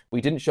 minutes.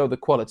 We didn't show the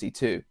quality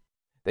too.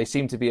 They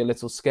seemed to be a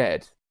little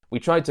scared. We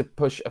tried to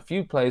push a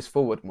few players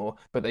forward more,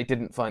 but they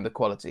didn't find the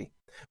quality.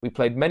 We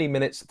played many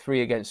minutes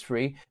 3 against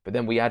 3, but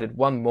then we added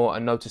one more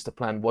and noticed the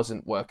plan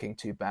wasn't working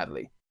too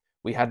badly.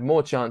 We had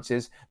more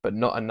chances, but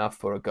not enough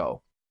for a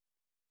goal.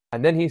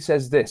 And then he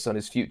says this on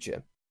his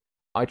future.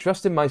 I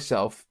trust in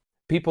myself.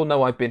 People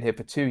know I've been here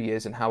for 2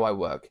 years and how I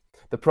work.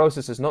 The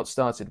process has not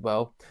started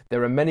well.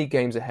 There are many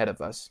games ahead of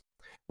us.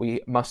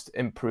 We must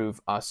improve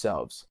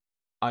ourselves.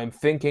 I'm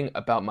thinking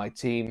about my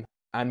team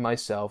and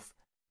myself.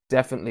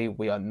 Definitely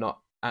we are not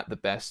at the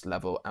best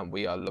level and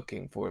we are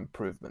looking for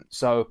improvement.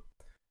 So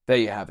there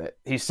you have it.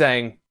 He's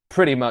saying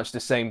pretty much the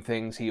same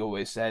things he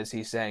always says.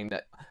 He's saying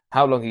that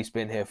how long he's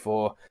been here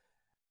for.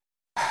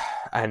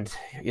 And,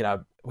 you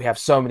know, we have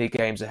so many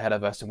games ahead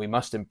of us and we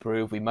must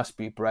improve. We must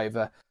be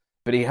braver.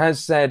 But he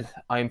has said,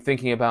 I'm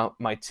thinking about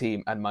my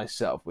team and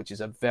myself, which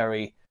is a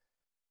very,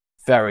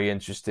 very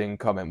interesting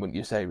comment, wouldn't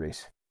you say,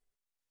 Reese?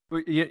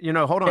 You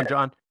know, hold on,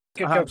 John.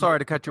 I'm sorry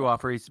to cut you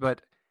off, Reese,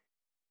 but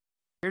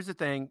here's the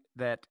thing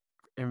that,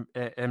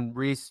 and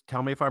Reese,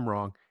 tell me if I'm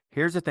wrong.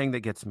 Here's the thing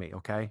that gets me,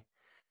 okay?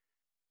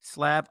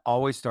 Slav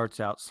always starts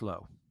out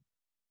slow.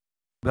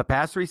 The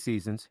past 3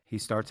 seasons, he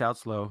starts out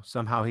slow.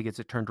 Somehow he gets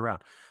it turned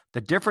around.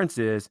 The difference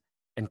is,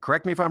 and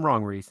correct me if I'm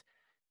wrong, Reese,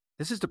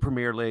 this is the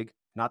Premier League,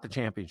 not the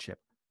Championship.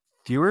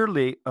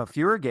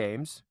 Fewer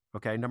games,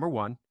 okay, number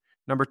one.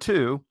 Number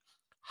two,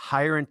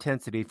 higher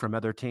intensity from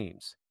other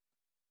teams.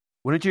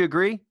 Wouldn't you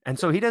agree? And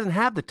so he doesn't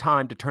have the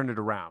time to turn it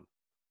around.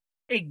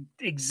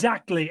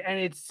 Exactly, and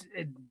it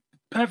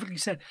perfectly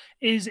said.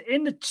 Is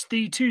in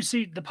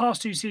the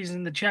past 2 seasons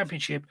in the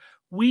Championship,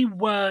 we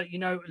were,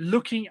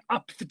 looking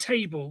up the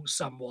table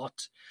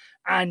somewhat,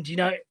 and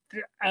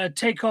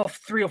take off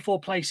 3 or 4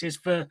 places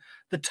for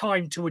the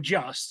time to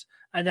adjust,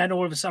 and then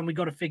all of a sudden we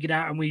got it figured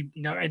out, and we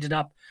ended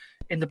up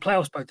in the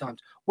playoffs both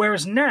times.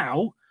 Whereas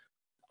now,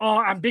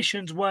 our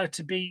ambitions were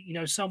to be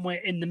somewhere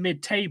in the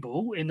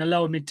mid-table, in the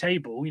lower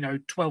mid-table,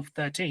 12th,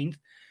 13th.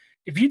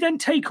 If you then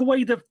take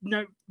away the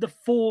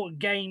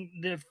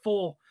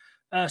 4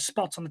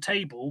 spots on the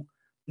table,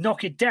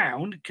 knock it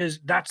down, because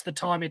that's the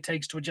time it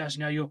takes to adjust.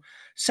 You're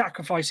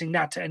sacrificing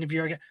that to end of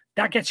year.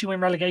 That gets you in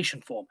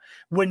relegation form.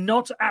 We're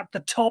not at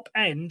the top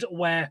end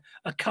where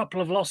a couple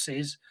of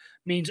losses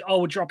means,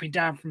 we're dropping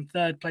down from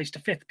 3rd place to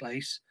 5th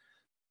place.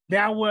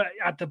 Now we're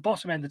at the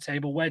bottom end of the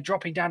table. We're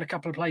dropping down a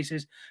couple of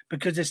places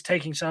because it's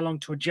taking so long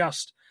to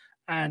adjust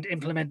and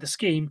implement the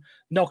scheme,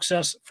 knocks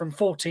us from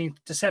 14th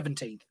to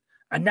 17th.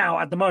 And now,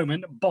 at the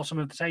moment, bottom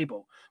of the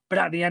table. But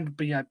at the end,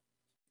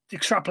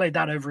 extrapolate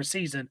that over a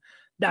season,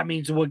 that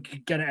means we're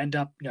going to end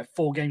up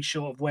 4 games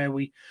short of where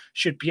we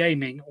should be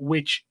aiming,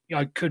 which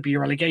could be a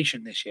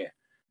relegation this year.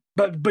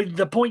 But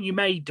the point you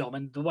made, Dom,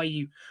 and the way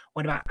you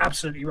went about,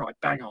 absolutely right.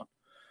 Bang on.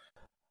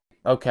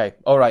 Okay,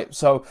 all right.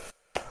 So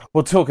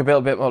we'll talk a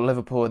little bit about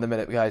Liverpool in a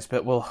minute, guys,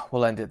 but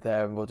we'll end it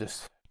there and we'll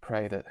just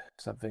pray that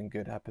something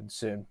good happens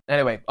soon.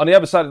 Anyway, on the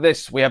other side of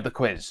this, we have the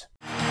quiz.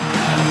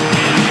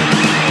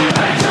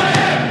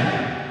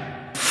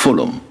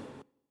 Fulham.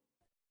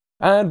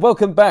 And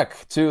welcome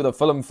back to the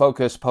Fulham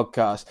Focus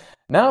podcast.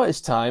 Now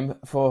it's time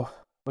we're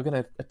going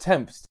to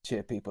attempt to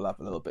cheer people up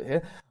a little bit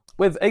here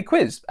with a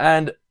quiz.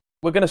 And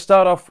we're going to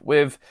start off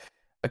with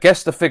a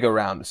guess the figure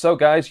round. So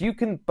guys, you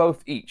can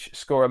both each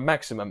score a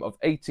maximum of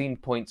 18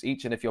 points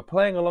each. And if you're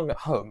playing along at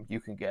home, you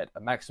can get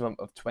a maximum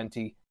of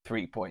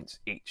 23 points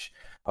each.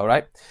 All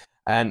right.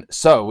 And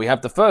so we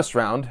have the first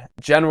round,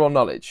 general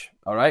knowledge.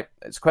 All right.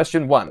 It's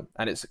question 1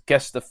 and it's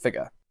guess the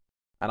figure.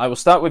 And I will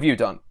start with you,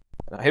 Don.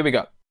 Now, here we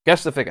go.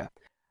 Guess the figure.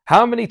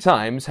 How many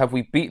times have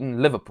we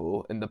beaten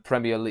Liverpool in the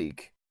Premier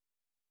League?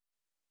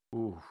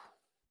 Ooh.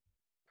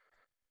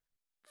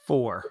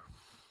 4.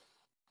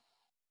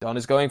 Don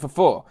is going for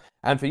 4.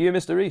 And for you,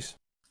 Mr. Reese?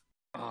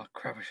 Oh,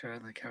 crap, I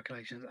showed the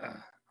calculations.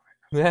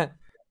 Yeah.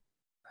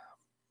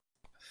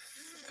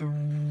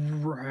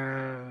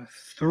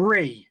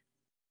 3.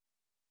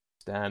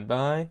 Stand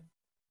by.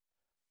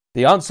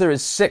 The answer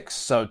is 6,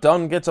 so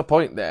Don gets a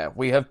point there.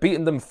 We have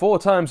beaten them 4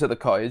 times at the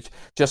Cottage,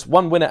 just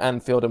 1 win at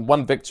Anfield and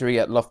 1 victory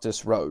at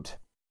Loftus Road.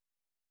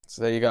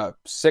 So there you go.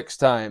 6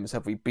 times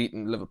have we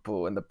beaten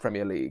Liverpool in the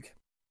Premier League.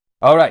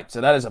 All right,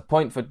 so that is a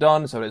point for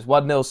Don, so it's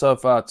 1-0 so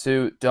far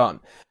to Don.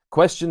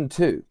 Question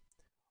 2.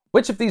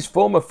 Which of these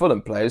former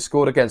Fulham players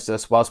scored against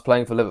us whilst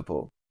playing for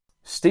Liverpool?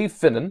 Steve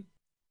Finnan,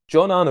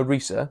 John Arne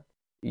Riise,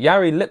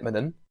 Jari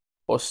Litmanen,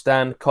 or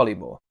Stan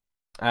Collymore?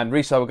 And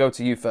Riise, I will go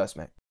to you first,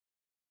 mate.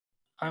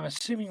 I'm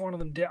assuming one of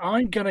them did.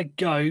 I'm going to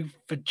go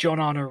for John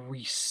Arne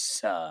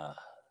Riise.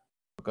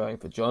 Going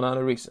for John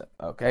Arne Riise.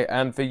 Okay,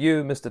 and for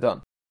you, Mr.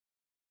 Dunn.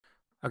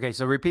 Okay,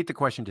 so repeat the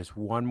question just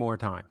one more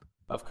time.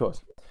 Of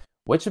course.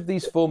 Which of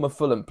these former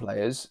Fulham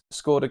players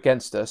scored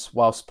against us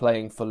whilst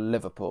playing for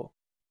Liverpool?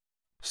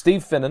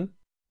 Steve Finnan,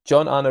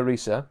 John Arne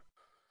Riise,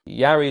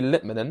 Jari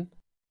Litmanen,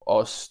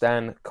 or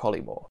Stan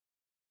Collymore?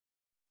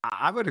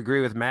 I would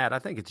agree with Matt. I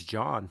think it's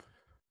John.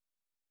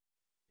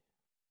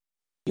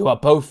 You are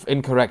both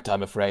incorrect,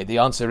 I'm afraid. The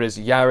answer is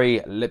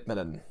Jari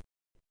Litmanen.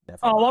 Never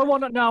Oh,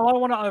 mind. I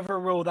want to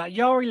overrule that.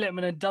 Jari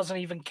Litmanen doesn't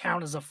even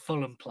count as a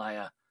Fulham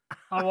player.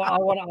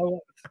 Admittedly,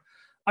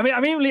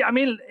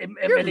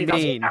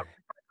 that's mean.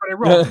 got it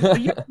wrong. But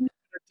Jari Litmanen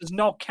does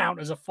not count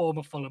as a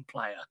former Fulham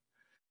player.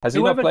 Has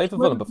he not played for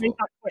Fulham Whoever before? made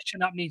that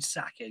question up needs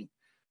sacking.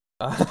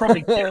 It's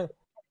probably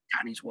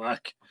Danny's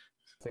work.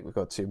 I think we've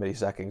got too many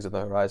sackings on the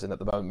horizon at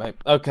the moment, mate.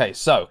 Okay,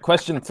 so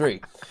question 3.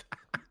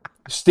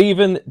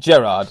 Steven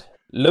Gerrard,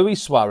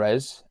 Luis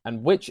Suarez,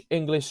 and which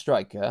English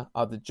striker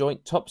are the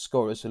joint top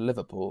scorers for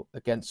Liverpool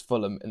against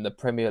Fulham in the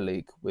Premier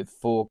League with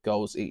 4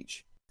 goals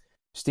each?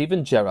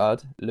 Steven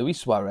Gerrard,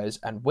 Luis Suarez,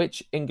 and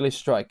which English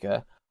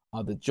striker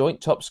are the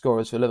joint top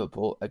scorers for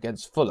Liverpool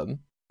against Fulham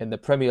in the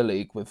Premier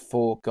League with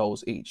 4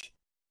 goals each?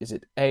 Is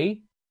it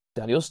A,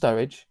 Daniel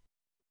Sturridge,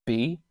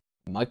 B,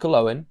 Michael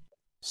Owen,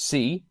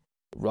 C,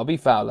 Robbie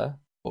Fowler,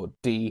 or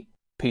D,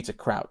 Peter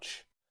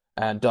Crouch?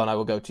 And Don, I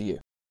will go to you.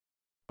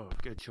 Oh,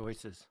 good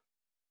choices.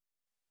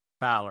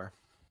 Fowler.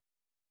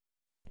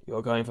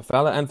 You're going for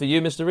Fowler, and for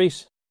you, Mr.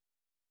 Reese.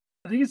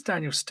 I think it's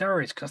Daniel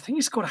Sturridge because I think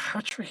he scored a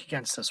hat trick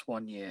against us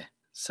one year.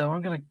 So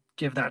I'm going to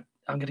give the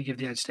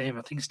edge to him.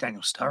 I think it's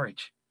Daniel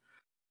Sturridge.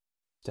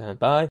 Stand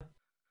by.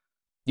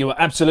 You are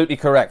absolutely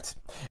correct.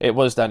 It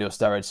was Daniel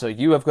Sturridge. So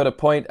you have got a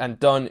point, and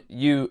Don,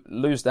 you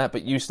lose that,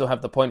 but you still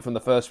have the point from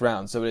the first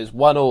round. So it is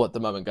 1-1 at the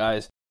moment,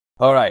 guys.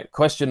 All right,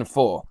 question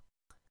 4.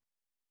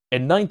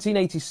 In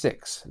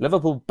 1986,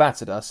 Liverpool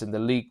battered us in the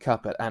League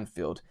Cup at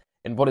Anfield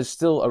in what is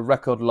still a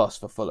record loss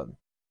for Fulham.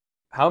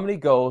 How many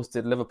goals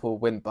did Liverpool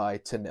win by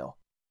 2-0?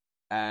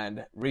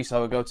 And Reese, I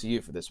will go to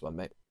you for this one,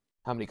 mate.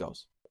 How many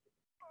goals?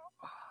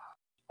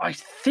 I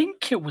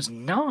think it was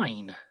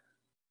 9.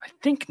 I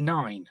think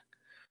 9.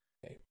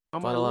 Okay. Oh,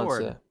 my Final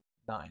Lord. answer,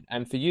 9.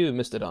 And for you,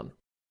 Mr. Don?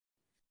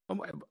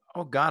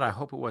 Oh, God, I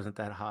hope it wasn't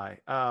that high.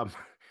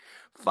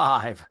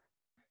 5.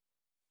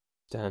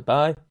 Stand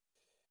by.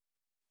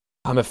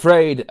 I'm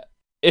afraid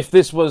if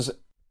this was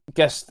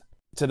guessed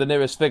to the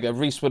nearest figure,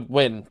 Reese would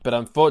win, but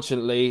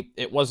unfortunately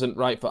it wasn't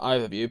right for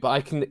either of you. But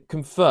I can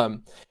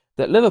confirm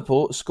that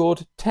Liverpool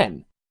scored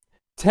 10.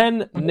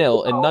 10-0 in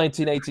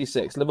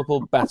 1986.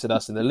 Liverpool battered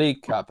us in the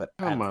League Cup at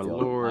Oh, my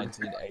Anfield Lord. in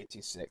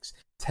 1986.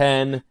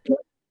 10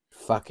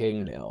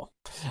 fucking nil.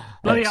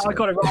 Bloody hell, I Excellent.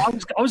 got it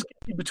wrong. I was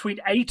getting between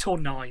 8 or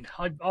 9.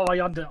 I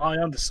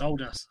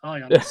undersold us.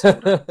 I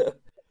undersold us.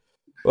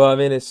 Well, I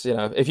mean, it's,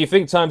 if you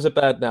think times are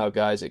bad now,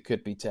 guys, it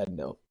could be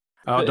 10-0.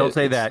 Oh, don't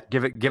say that.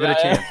 Give it a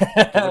chance. Give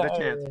it a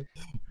chance.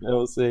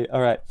 We'll see.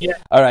 All right. Yeah.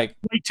 All right.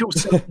 Wait till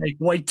Sunday.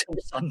 Wait till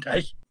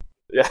Sunday.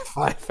 Yeah,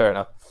 fine. Fair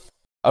enough.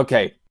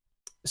 Okay.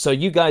 So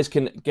you guys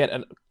can get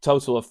a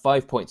total of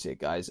 5 points here,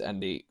 guys,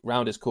 and the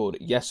round is called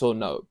Yes or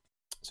No.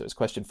 So it's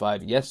question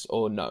 5, yes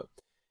or no.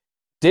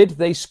 Did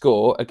they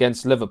score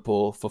against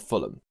Liverpool for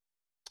Fulham?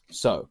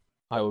 So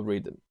I will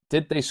read them.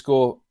 Did they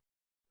score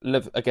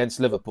against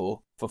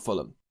Liverpool for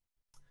Fulham?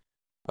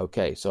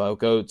 Okay, so I'll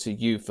go to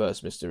you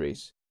first, Mr.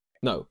 Reese.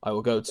 No, I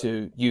will go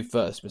to you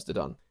first, Mr.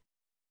 Dunn.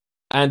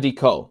 Andy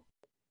Cole.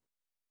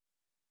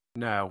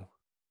 No.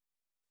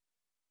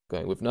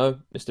 Going with no.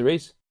 Mr.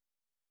 Reese?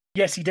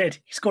 Yes, he did.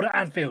 He scored at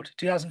Anfield,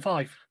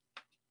 2005.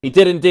 He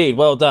did indeed.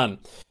 Well done.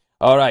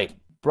 All right.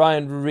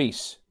 Brian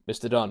Reese,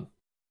 Mr. Dunn.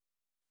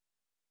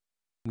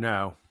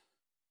 No.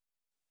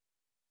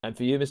 And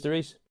for you, Mr.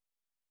 Reese?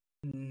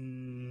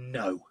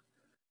 No.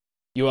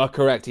 You are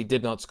correct. He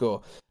did not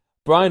score.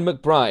 Brian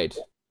McBride,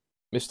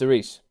 Mr.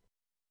 Reese.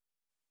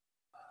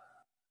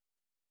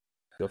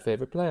 Your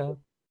favourite player?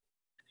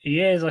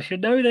 He is. I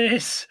should know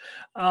this.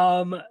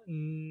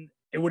 It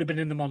would have been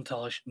in the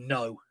montage.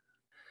 No.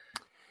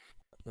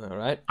 All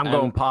right. I'm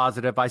going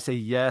positive. I say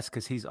yes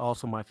because he's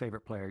also my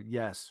favorite player.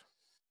 Yes.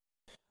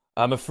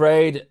 I'm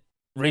afraid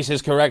Reese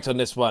is correct on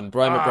this one.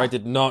 Brian McBride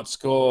did not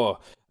score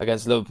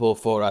against Liverpool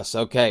for us.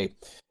 Okay.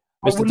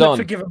 I Mr. wouldn't Don. have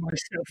forgiven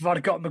myself if I'd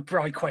have got a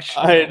McBride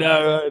question. I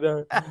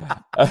know.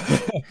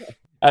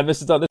 And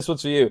Mr. Don, this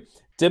one's for you.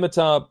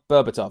 Dimitar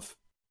Berbatov.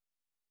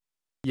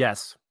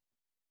 Yes.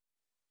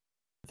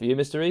 For you,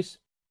 Mr. Reese?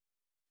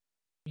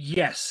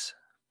 Yes.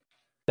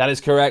 That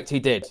is correct. He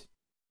did.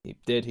 He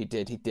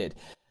did.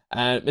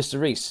 And Mr.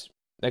 Reese,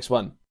 next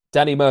one.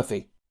 Danny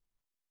Murphy.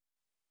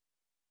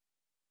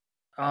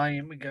 I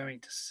am going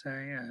to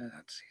say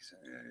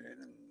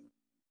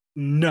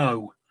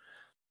no.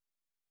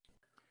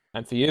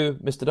 And for you,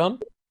 Mr. Don?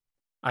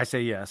 I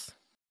say yes.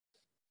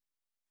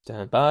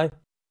 Stand by.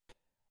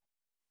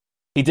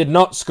 He did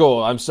not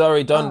score. I'm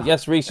sorry, Don.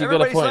 Yes, Reese, you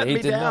got a everybody's point. letting He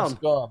me did not down.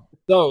 score.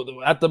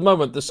 So, at the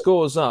moment, the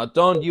scores are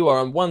Don, you are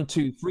on 1,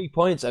 2, 3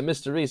 points. And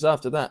Mr. Reese,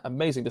 after that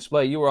amazing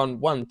display, you are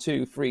on 1,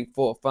 2, 3,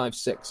 4, 5,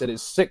 6. It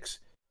is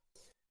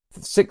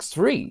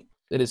 6-3.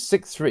 It is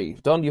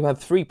 6-3. Don, you have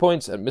 3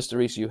 points. And Mr.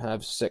 Reese, you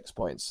have 6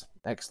 points.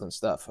 Excellent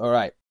stuff. All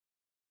right.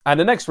 And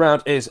the next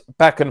round is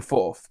back and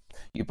forth.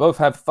 You both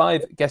have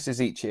 5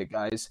 guesses each here,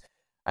 guys.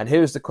 And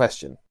here's the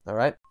question, all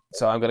right?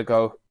 So I'm going to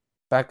go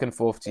back and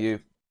forth to you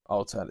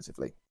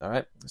alternatively, all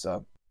right?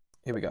 So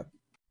here we go.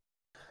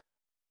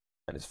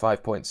 And it's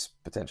 5 points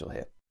potential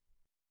here.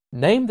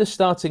 Name the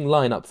starting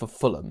lineup for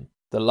Fulham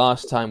the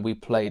last time we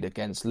played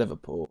against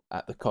Liverpool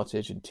at the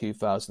Cottage in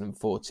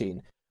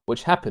 2014,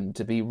 which happened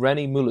to be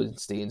Rennie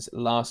Mullenstein's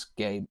last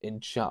game in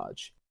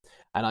charge.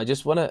 And I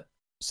just want to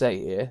say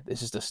here,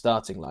 this is the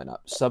starting lineup.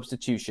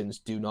 Substitutions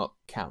do not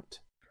count.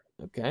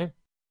 Okay?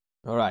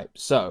 All right.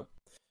 So,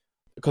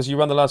 because you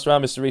run the last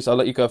round, Mr. Reese, I'll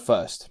let you go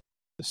first.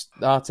 The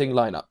starting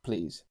lineup,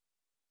 please.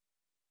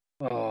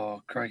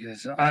 Oh, crikey.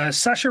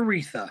 Sasha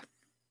Reether.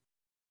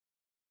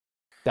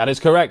 That is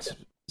correct,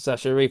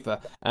 Sasha Reether.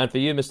 And for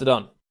you, Mr.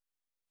 Don?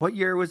 What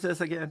year was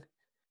this again?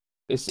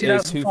 This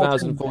is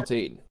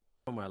 2014.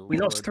 Oh, my Lord. We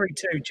lost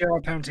 3-2.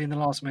 Gerard penalty in the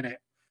last minute.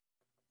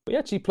 We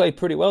actually played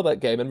pretty well that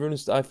game,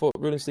 and I thought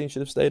Rudenstein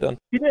should have stayed on.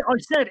 You know, I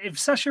said if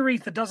Sasha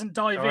Reether doesn't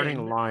dive Starting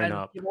in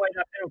lineup. and give away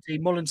that penalty,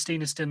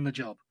 Mullenstein is still in the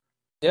job.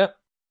 Yeah.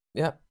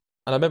 And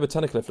I remember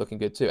Tunnicliffe looking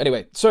good too.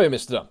 Anyway, sorry,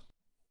 Mr. Don.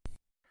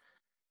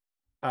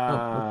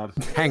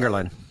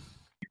 Hangerlin.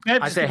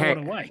 I say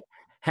Hangerlin.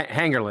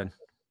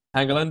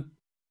 Hangerlin?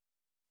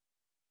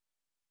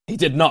 He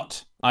did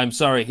not. I'm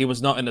sorry, he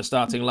was not in the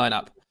starting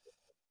lineup.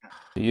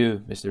 For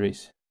you, Mr.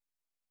 Reese.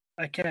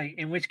 Okay,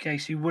 in which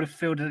case you would have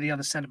fielded the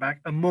other centre-back,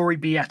 Amori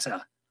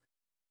Bieta.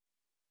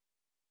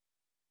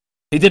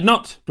 He did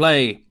not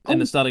play in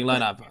the starting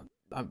lineup.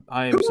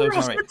 I am so sorry. Who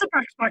were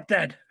centre-backs back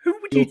then? Who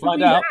would you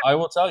find out. I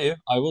will tell you.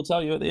 I will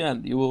tell you at the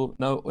end. You will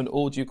know in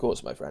all due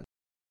course, my friend.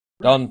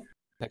 Don,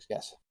 next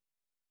guess.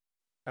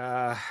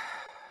 Back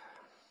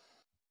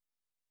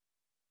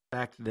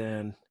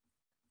then.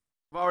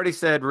 I've already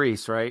said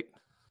Reese, right?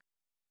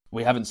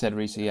 We haven't said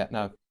Reese yet,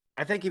 no.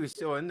 I think he was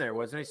still in there,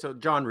 wasn't he? So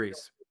John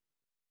Reese.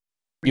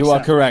 You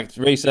are correct.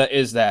 Reese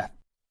is there.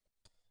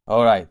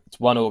 All right. It's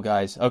 1-1,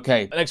 guys.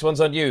 Okay. The next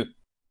one's on you,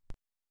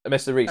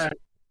 Mr. Reese.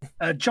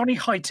 Johnny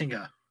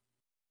Heitinger.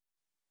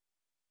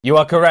 You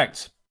are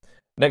correct.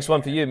 Next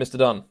one for you, Mr.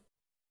 Don.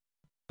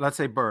 Let's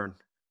say Byrne.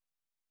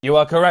 You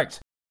are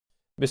correct.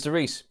 Mr.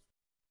 Reese.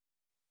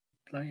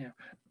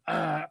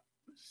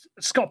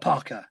 Scott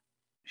Parker.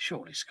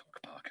 Surely Scott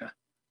Parker.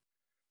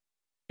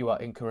 You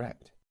are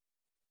incorrect.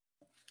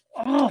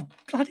 Oh,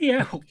 bloody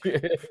hell.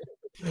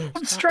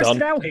 I'm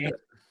stressed out here.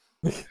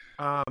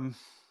 God,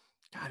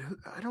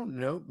 I don't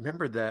know.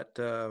 Remember that.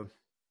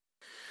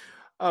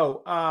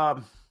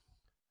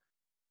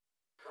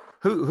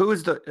 Who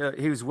is the?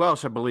 He was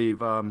Welsh, I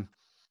believe.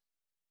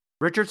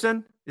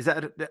 Richardson, is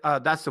that?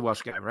 That's the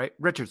Welsh guy, right?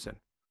 Richardson.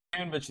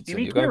 Kieran Richardson.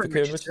 You're going for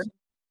Kieran Richardson?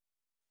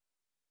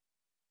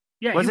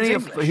 Yeah,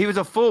 wasn't he? He was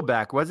a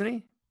fullback, wasn't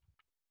he?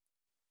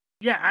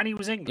 Yeah, and he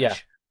was English. Yeah.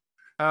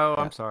 Oh,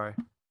 I'm sorry.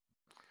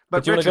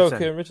 But do you want to go with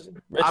Kieran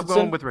Richardson? I'm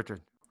going with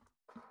Richard.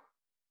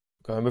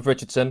 Going with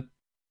Richardson.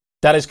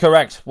 That is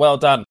correct. Well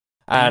done.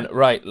 And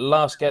right,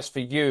 last guess for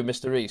you,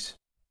 Mr. Reese.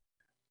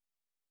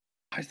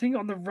 I think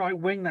on the right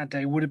wing that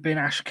day would have been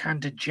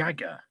Ashkander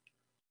Jagger.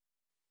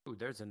 Ooh,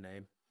 there's a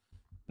name.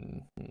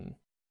 Mm-hmm.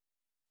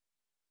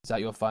 Is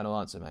that your final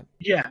answer, mate?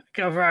 Yeah,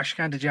 go for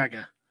Ashkander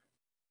Jagger.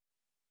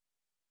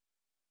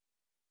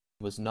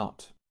 Was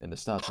not in the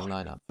starting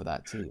lineup for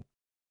that team.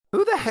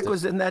 Who the heck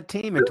was in that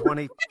team in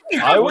 20?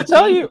 I will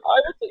tell you.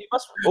 You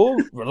must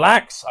all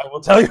relax. I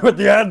will tell you at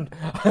the end.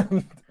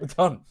 We're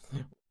done.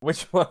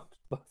 Which one?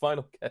 The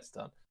final guess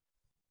done.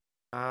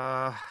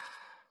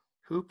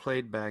 Who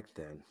played back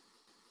then?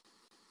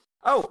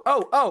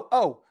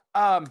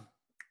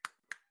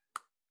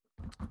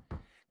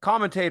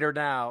 Commentator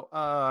now.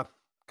 God,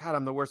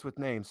 I'm the worst with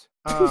names.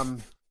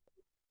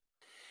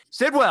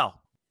 Sidwell.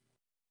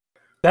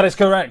 That is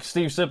correct.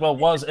 Steve Sidwell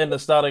was in the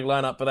starting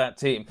lineup for that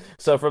team.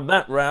 So from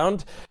that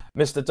round,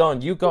 Mr.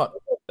 Don, you got,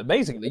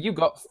 amazingly, you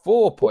got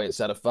 4 points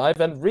out of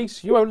 5, and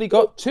Reese, you only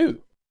got 2.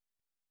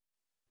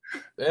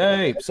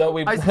 Hey, so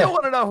I still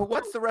want to know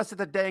what's the rest of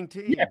the dang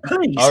team. Yeah,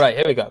 please. All right,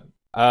 here we go.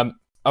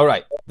 All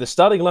right, the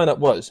starting lineup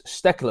was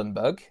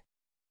Stekelenburg,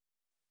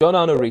 John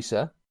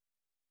Arnorisa,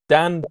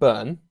 Dan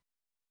Byrne,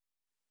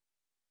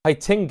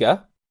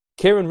 Heitinga,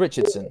 Kieran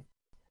Richardson,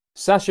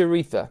 Sasha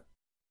Reether,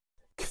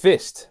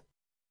 Kvist.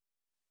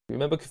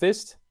 Remember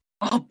Kvist?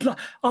 No,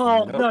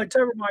 don't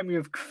remind me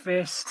of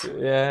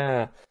Kvist.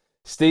 Yeah.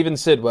 Stephen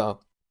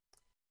Sidwell,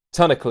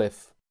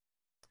 Tunnicliffe,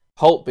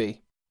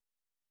 Holtby,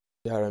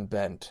 Darren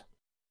Bent.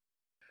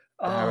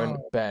 Darren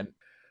Bent.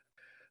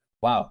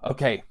 Wow.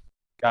 Okay,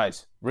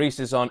 guys. Reese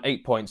is on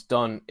 8 points.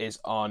 Don is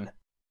on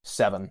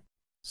 7.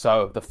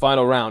 So the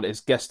final round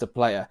is guess the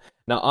player.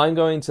 Now I'm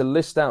going to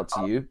list out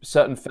to you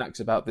certain facts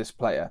about this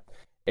player.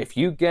 If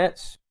you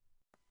get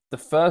the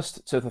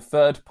first to the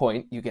third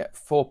point, you get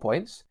 4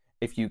 points.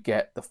 If you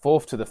get the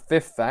fourth to the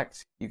fifth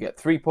fact, you get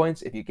 3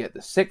 points. If you get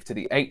the sixth to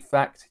the eighth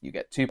fact, you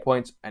get 2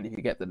 points. And if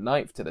you get the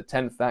ninth to the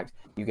 10th fact,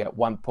 you get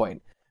 1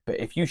 point. But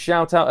if you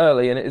shout out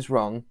early and it is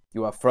wrong,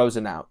 you are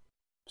frozen out.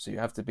 So you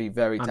have to be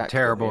very tactical. I'm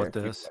terrible at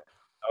this.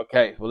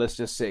 Okay, well, let's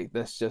just see.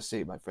 Let's just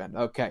see, my friend.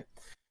 Okay.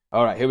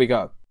 All right, here we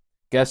go.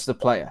 Guess the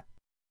player.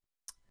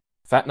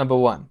 Fact number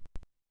 1.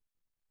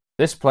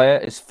 This player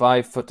is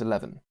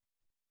 5'11".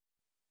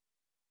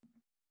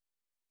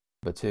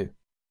 Number 2.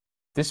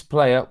 This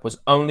player was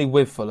only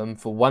with Fulham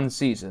for 1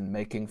 season,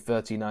 making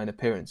 39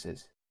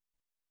 appearances.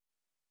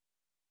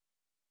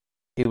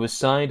 He was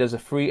signed as a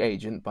free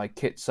agent by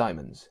Kit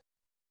Simons.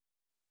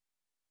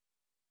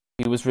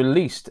 He was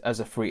released as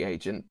a free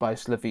agent by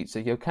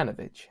Slavica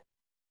Jokanovic.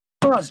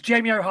 Was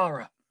Jamie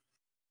O'Hara.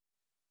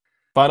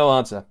 Final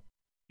answer.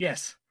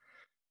 Yes.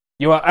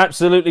 You are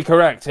absolutely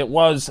correct. It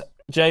was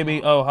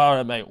Jamie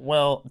O'Hara, mate.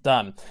 Well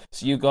done.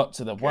 So you got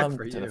to the 1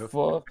 to the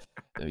 4.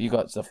 You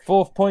got to the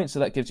 4th point, so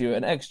that gives you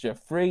an extra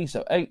 3.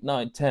 So 8,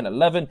 9, 10,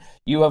 11.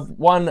 You have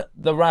won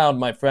the round,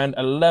 my friend.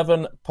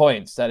 11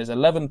 points. That is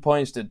 11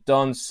 points to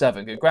Don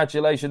 7.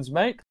 Congratulations,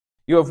 mate.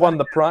 You have won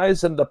the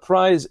prize, and the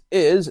prize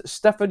is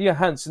Stefan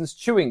Johansson's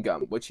chewing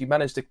gum, which he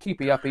managed to keep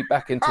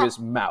back into his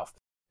mouth.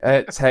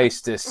 It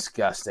tastes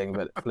disgusting,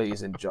 but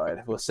please enjoy it.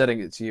 We're sending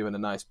it to you in a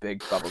nice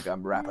big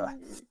bubblegum wrapper.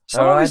 As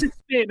long as it's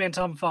spearmint,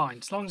 I'm fine.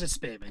 As long as it's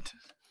spearmint.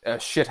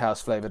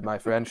 Shithouse flavored, my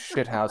friend.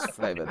 Shithouse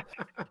flavored.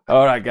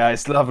 All right,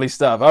 guys. Lovely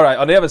stuff. All right.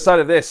 On the other side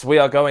of this, we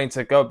are going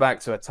to go back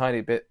to a tiny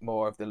bit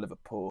more of the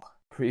Liverpool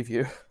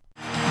preview.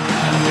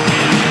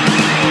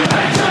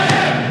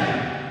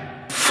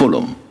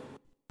 Fulham.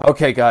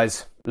 Okay,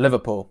 guys.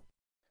 Liverpool.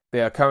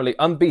 They are currently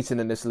unbeaten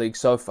in this league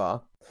so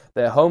far.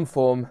 Their home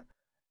form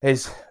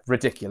is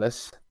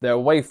ridiculous. Their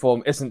away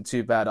form isn't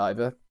too bad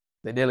either.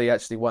 They nearly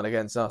actually won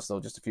against Arsenal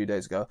just a few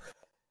days ago.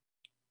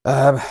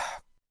 Don,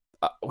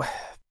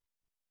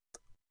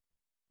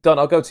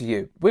 I'll go to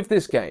you. With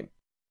this game,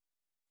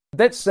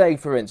 let's say,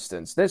 for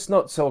instance, let's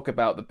not talk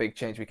about the big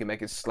change we can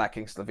make is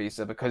slacking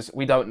Slavica, because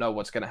we don't know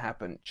what's going to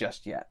happen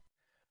just yet.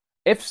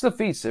 If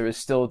Slavica is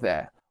still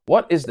there,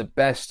 what is the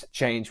best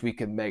change we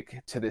can make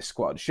to this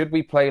squad? Should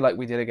we play like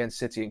we did against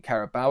City and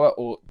Carabao,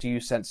 or do you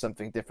sense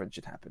something different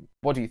should happen?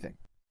 What do you think?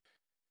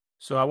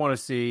 So I want to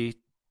see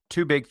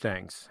 2 big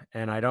things,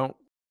 and I don't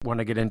want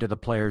to get into the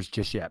players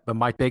just yet, but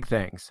my big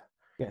things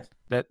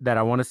that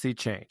I want to see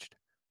changed.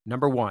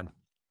 Number 1,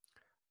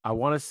 I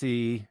want to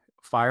see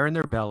fire in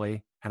their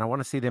belly, and I want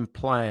to see them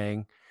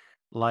playing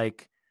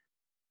like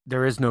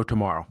there is no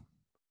tomorrow.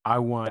 I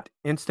want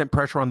instant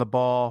pressure on the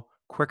ball,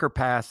 quicker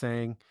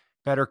passing,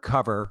 better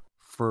cover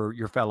for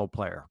your fellow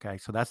player. Okay,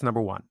 so that's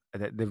number 1.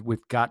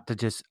 We've got to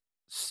just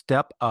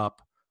step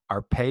up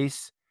our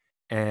pace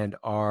and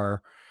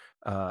our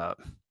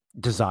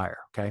desire.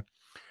 Okay.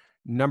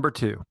 Number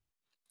 2,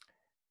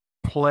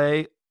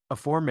 play a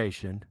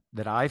formation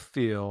that I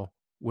feel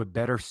would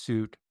better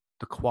suit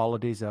the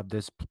qualities of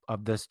this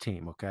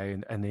team. Okay,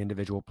 and the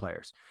individual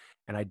players.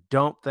 And I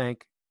don't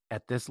think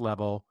at this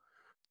level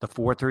the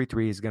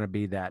 4-3-3 is going to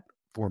be that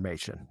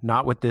formation.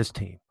 Not with this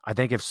team. I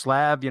think if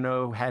Slav,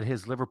 had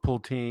his Liverpool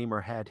team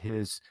or had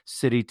his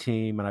City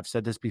team, and I've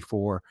said this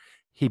before,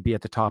 he'd be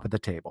at the top of the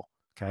table.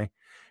 Okay,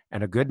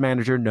 and a good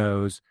manager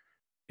knows,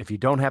 if you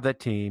don't have that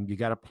team, you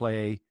got to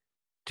play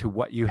to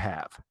what you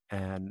have.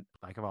 And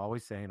like I'm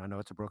always saying, I know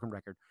it's a broken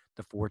record,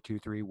 the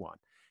 4-2-3-1.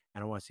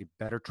 And I want to see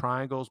better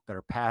triangles,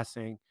 better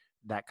passing,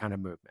 that kind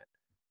of movement.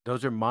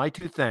 Those are my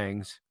 2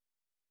 things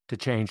to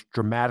change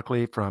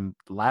dramatically from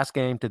the last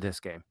game to this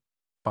game,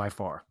 by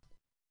far.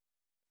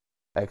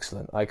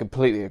 Excellent. I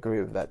completely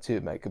agree with that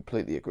too, mate.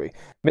 Completely agree.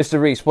 Mr.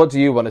 Reese, what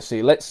do you want to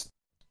see?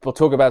 We'll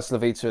talk about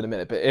Slavica in a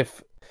minute, but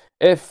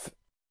if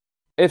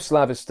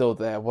Slav is still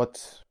there,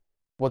 what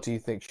do you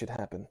think should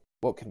happen?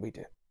 What can we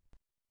do?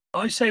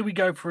 I say we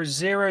go for a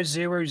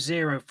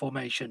 0-0-0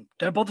 formation.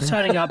 Don't bother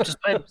turning up.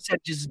 Just play the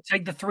percentages and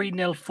take the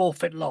 3-0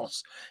 forfeit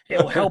loss.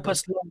 It'll help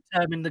us long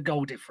term in the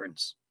goal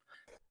difference.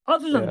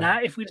 Other than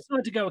that, if we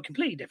decide to go a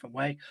completely different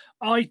way,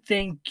 I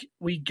think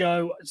we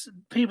go.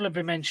 People have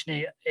been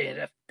mentioning it.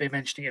 Have been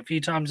mentioning it a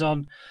few times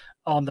on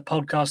the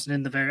podcast and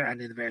in the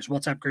various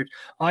WhatsApp groups.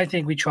 I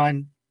think we try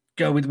and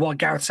go with what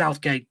Gareth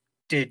Southgate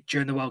did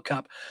during the World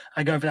Cup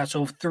and go for that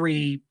sort of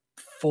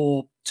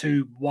 3-4-2-1,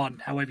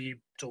 however you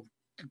sort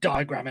of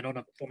diagram it on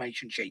a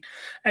formation sheet.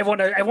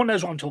 Everyone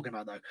knows what I'm talking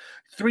about, though.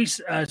 3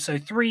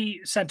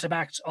 centre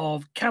backs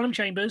of Callum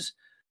Chambers,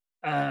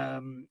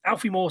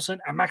 Alfie Mawson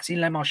and Maxime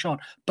Le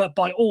Marchand. But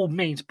by all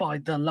means, for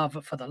the love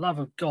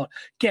of God,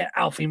 get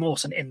Alfie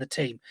Mawson in the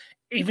team.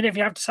 Even if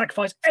you have to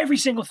sacrifice every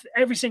single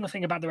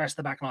thing about the rest of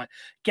the back line,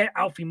 get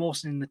Alfie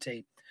Mawson in the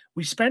team.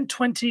 We spent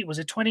 20 or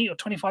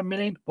 25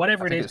 million,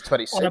 whatever it is. It's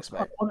 26,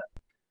 mate.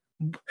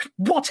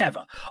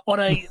 Whatever. On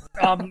a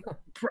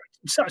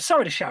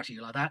sorry to shout at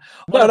you like that.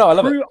 No, I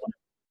love it.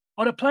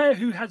 On a player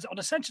on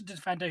a central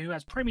defender who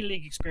has Premier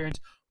League experience,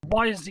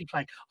 why isn't he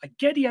playing? I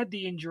get he had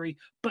the injury,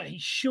 but he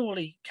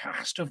surely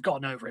has to have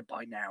gotten over it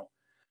by now.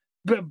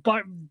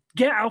 But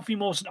get Alfie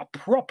Mawson a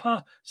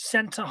proper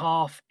centre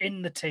half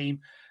in the team,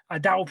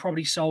 and that will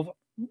probably solve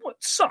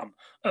some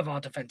of our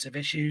defensive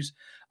issues.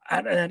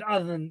 And then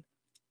other than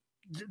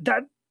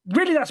that,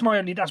 really, that's my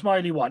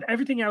only one.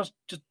 Everything else,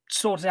 just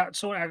sort it out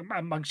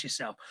amongst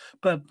yourself.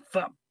 But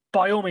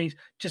by all means,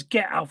 just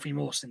get Alfie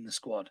Mawson in the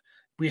squad.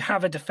 We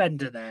have a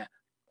defender there.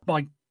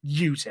 By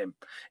use him.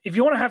 If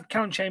you want to have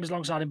Callum Chambers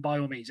alongside him, by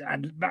all means.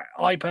 And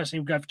I personally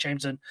would go for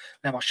Chambers and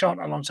Le Marchand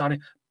alongside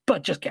him.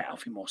 But just get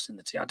Alfie Mawson in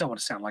the team. I don't want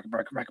to sound like a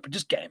broken record, but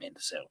just get him in the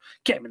seal.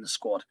 Get him in the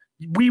squad.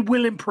 We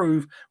will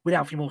improve with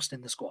Alfie Mawson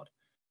in the squad.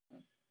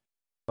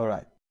 All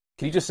right.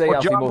 Can you just say, well,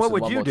 Alfie John, Mawson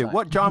what would you do?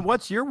 Time? John,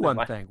 what's your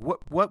one thing?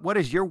 What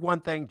is your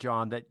one thing,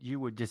 John, that you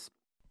would just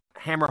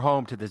hammer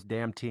home to this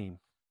damn team?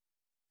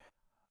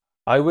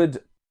 I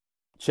would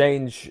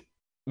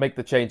make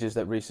the changes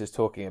that Reese is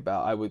talking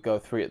about. I would go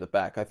 3 at the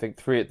back. I think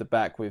 3 at the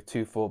back with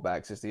 2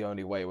 fullbacks is the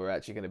only way we're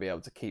actually going to be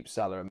able to keep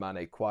Salah and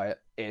Mane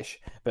quiet-ish,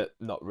 but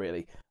not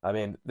really. I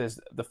mean, there's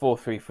the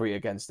 4-3-3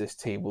 against this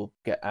team will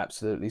get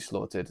absolutely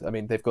slaughtered. I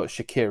mean, they've got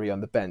Shaqiri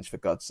on the bench, for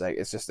God's sake.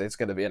 It's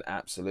going to be an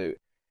absolute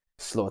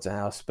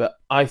slaughterhouse. But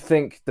I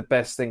think the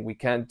best thing we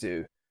can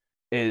do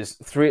is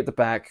 3 at the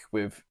back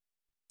with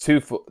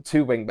 2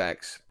 wing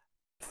backs,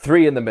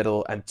 3 in the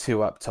middle and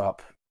 2 up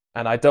top.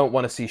 And I don't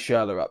want to see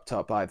Schürrle up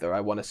top either. I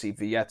want to see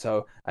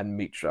Vietto and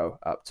Mitro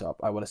up top.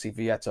 I want to see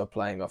Vietto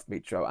playing off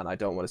Mitro, and I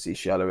don't want to see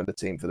Schürrle in the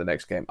team for the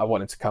next game. I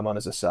want him to come on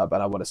as a sub,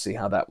 and I want to see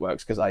how that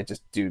works, because I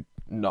just do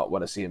not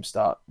want to see him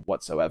start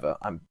whatsoever.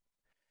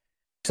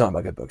 It's not in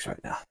my good books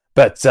right now.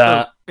 But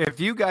so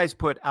if you guys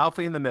put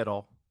Alfie in the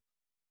middle,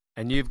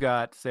 and you've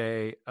got,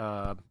 say,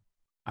 I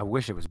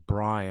wish it was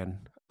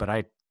Brian, but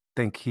I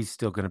think he's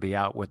still going to be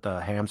out with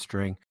a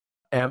hamstring.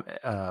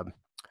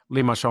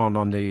 Le Marchand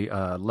on the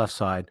left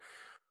side.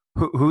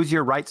 Who's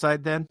your right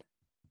side then?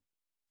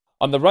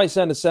 On the right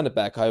side of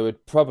centre-back, I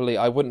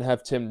wouldn't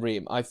have Tim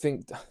Ream. I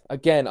think,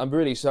 again, I'm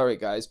really sorry,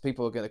 guys.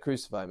 People are going to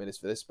crucify me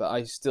for this, but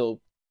I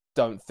still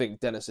don't think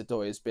Denis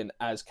Odoi has been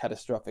as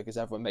catastrophic as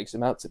everyone makes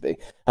him out to be.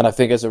 And I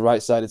think as a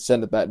right-sided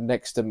centre-back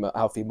next to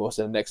Alfie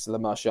Mawson and next to Le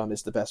Marchand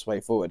is the best way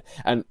forward.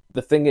 And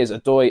the thing is,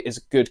 Odoi is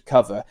good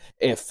cover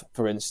if,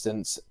 for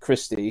instance,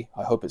 Christie,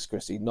 I hope it's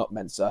Christie, not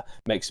Mensah,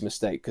 makes a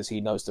mistake, because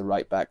he knows the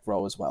right-back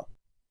role as well.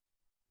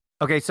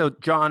 Okay, so,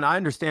 John, I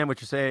understand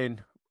what you're saying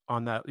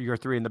on that. Your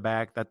 3 in the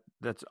back.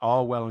 That's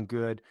all well and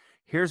good.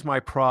 Here's my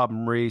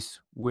problem,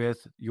 Reese,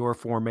 with your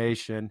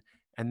formation,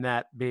 and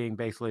that being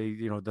basically,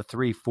 the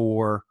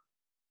 3-4-2-1,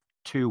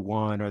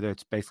 or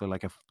it's basically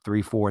like a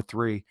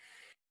 3-4-3.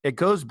 It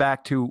goes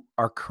back to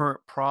our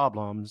current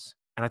problems,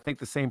 and I think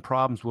the same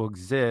problems will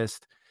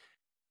exist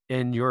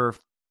in your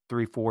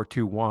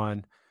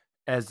 3-4-2-1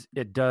 as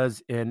it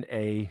does in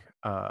a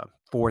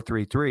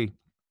 4-3-3.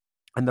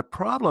 And the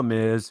problem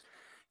is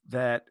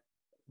that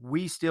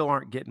we still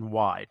aren't getting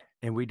wide,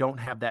 and we don't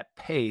have that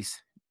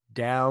pace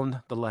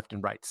down the left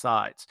and right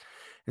sides.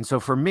 And so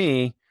for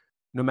me,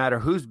 no matter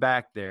who's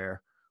back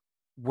there,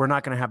 we're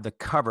not going to have the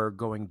cover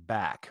going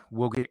back.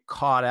 We'll get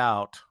caught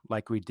out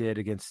like we did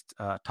against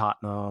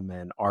Tottenham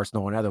and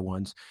Arsenal and other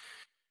ones,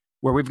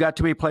 where we've got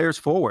too many players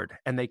forward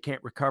and they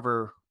can't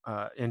recover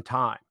in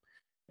time.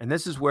 And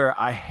this is where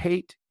I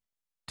hate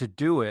to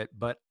do it,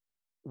 but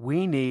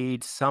we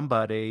need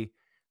somebody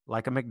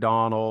like a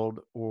McDonald,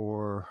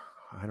 or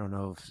I don't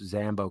know if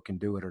Zambo can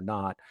do it or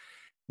not.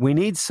 We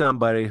need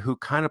somebody who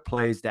kind of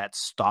plays that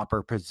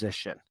stopper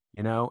position,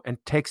 and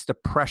takes the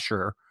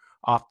pressure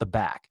off the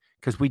back,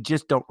 because we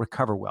just don't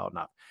recover well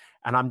enough.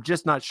 And I'm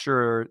just not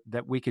sure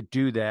that we could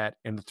do that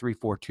in the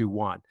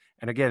 3-4-2-1.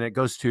 And again, it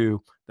goes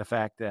to the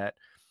fact that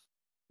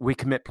we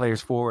commit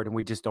players forward and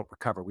we just don't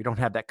recover. We don't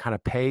have that kind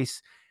of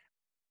pace,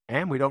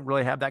 and we don't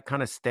really have that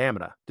kind of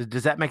stamina.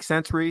 Does that make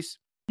sense, Reese?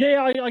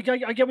 Yeah, I get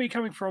where you're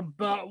coming from,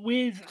 but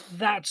with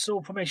that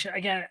sort of formation,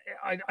 again,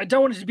 I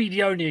don't want it to be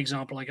the only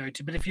example I go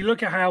to, but if you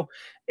look at how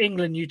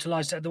England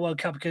utilised it at the World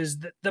Cup, because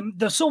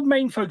the sort of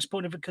main focus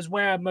point of it, because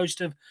where most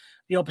of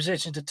the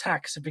opposition's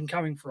attacks have been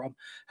coming from,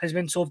 has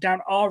been sort of down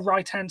our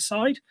right-hand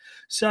side.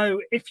 So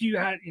if you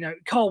had,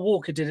 Carl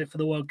Walker did it for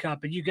the World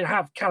Cup, and you could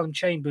have Callum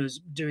Chambers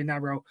doing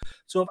that role,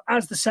 sort of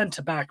as the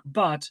centre-back,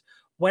 but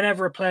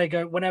whenever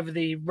whenever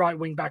the right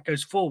wing-back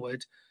goes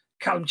forward,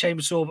 Callum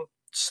Chambers sort of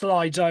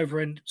slides over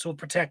and sort of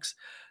protects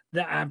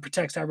that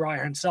right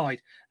hand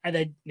side. And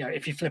then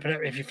if you flip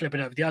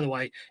it over the other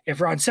way, if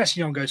Ryan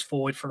Sessegnon goes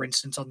forward, for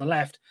instance, on the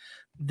left,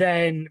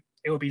 then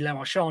it would be Le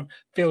Marchand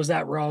fills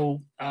that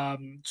role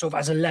sort of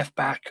as a left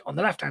back on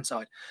the left hand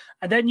side.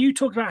 And then you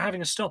talk about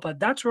having a stopper.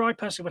 That's where I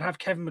personally would have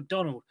Kevin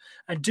McDonald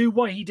and do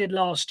what he did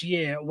last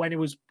year when it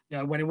was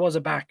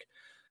a back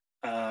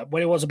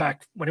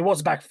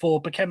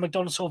four, but Kevin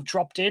McDonald sort of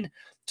dropped in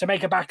to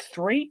make a back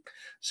 3.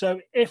 So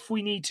if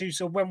we need to,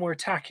 so when we're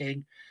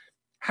attacking,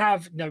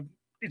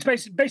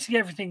 it's basically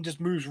everything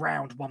just moves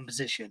around one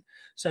position.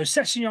 So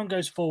Sessegnon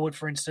goes forward,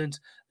 for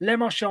instance, Le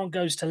Marchand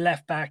goes to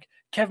left back,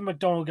 Kevin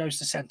McDonald goes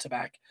to centre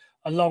back,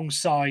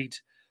 alongside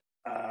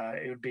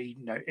it would be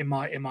in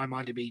my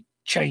mind it'd be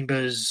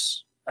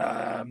Chambers,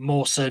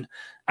 Mawson,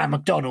 and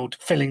McDonald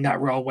filling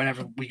that role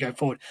whenever we go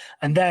forward,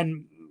 and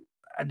then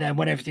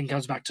when everything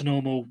comes back to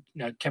normal,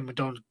 Kevin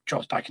McDonald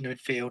drops back into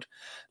midfield,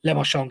 Le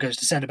Marchand goes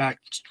to centre back,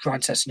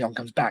 Ryan Sessegnon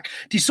comes back.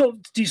 Do you sort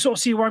of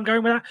see where I'm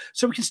going with that?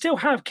 So we can still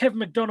have Kevin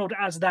McDonald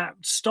as that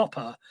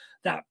stopper,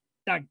 that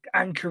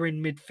anchor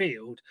in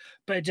midfield,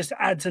 but it just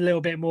adds a little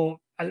bit more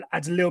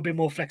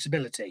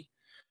flexibility.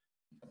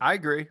 I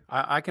agree.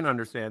 I can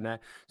understand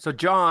that. So,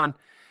 John,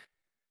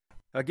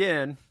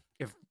 again,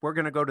 if we're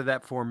going to go to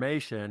that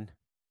formation,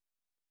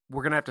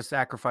 we're going to have to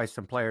sacrifice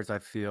some players, I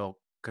feel,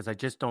 because I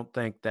just don't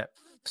think that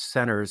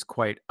center is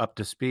quite up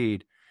to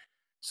speed.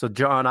 So,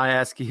 John, I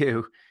ask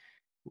you,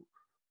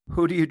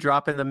 who do you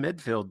drop in the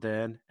midfield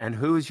then? And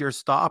who's your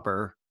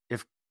stopper?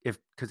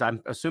 Because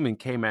I'm assuming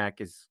K-Mac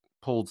is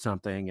pulled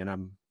something,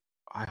 and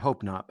I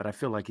hope not, but I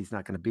feel like he's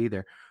not going to be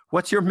there.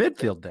 What's your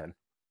midfield then?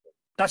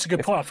 That's a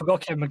good point. I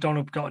forgot Kevin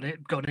McDonald got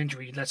an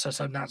injury. Let's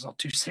hope that's not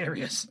too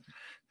serious.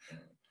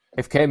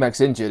 If K-Mac's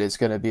injured, it's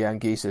going to be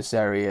Anguissa,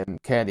 Seri, and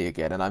Kearney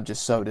again, and I'm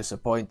just so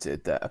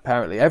disappointed that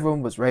apparently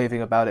everyone was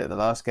raving about it at the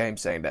last game,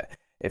 saying that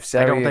if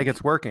Seri... I don't think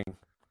it's working.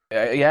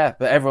 Yeah,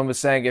 but everyone was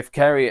saying if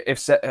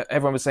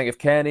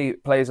Kearney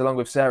plays along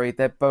with Seri,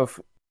 they're both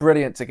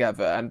brilliant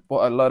together, and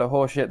what a load of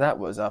horseshit that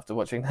was after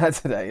watching that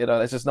today.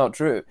 That's just not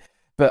true.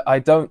 But I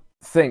don't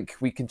think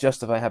we can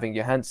justify having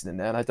Johansson in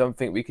there, and I don't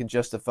think we can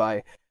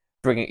justify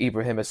bringing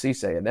Ibrahim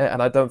Cissé in there,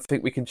 and I don't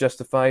think we can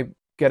justify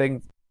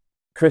getting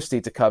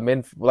Christie to come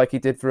in like he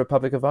did for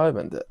Republic of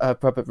Ireland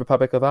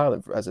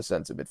as a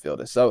centre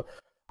midfielder. So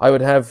I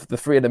would have the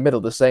three in the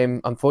middle the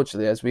same,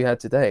 unfortunately, as we had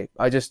today.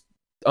 I just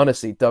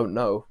honestly don't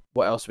know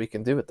what else we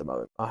can do at the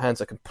moment. Our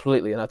hands are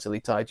completely and utterly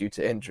tied due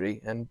to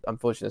injury and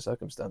unfortunate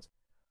circumstance.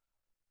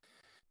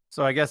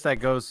 So I guess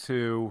that goes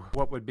to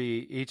what would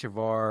be each of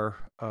our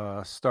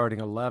starting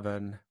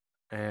 11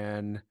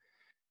 and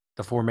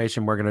the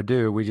formation we're going to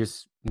do. We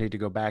just need to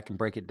go back and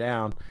break it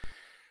down.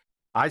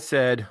 I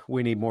said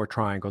we need more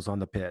triangles on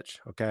the pitch,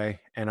 okay?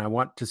 And I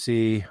want to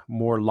see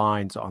more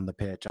lines on the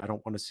pitch. I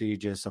don't want to see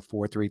just a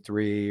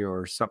 4-3-3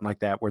 or something like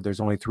that where there's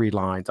only 3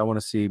 lines. I want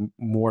to see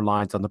more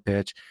lines on the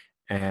pitch,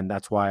 and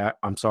that's why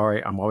I'm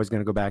sorry. I'm always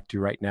going to go back to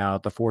right now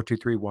the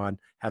 4-2-3-1,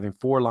 having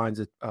 4 lines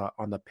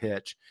on the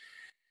pitch.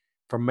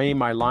 For me,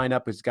 my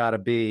lineup has got to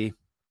be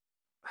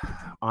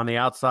on the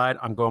outside.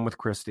 I'm going with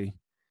Christie.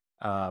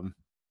 I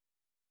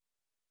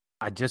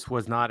just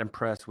was not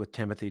impressed with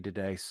Timothy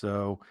today,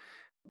 so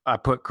I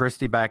put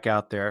Christie back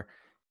out there,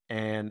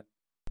 and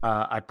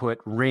I put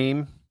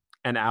Ream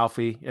and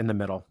Alfie in the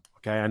middle.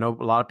 Okay, I know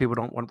a lot of people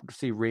don't want to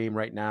see Ream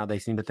right now. They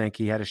seem to think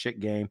he had a shit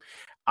game.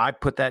 I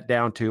put that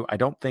down to I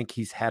don't think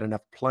he's had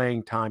enough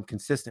playing time,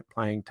 consistent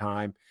playing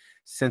time,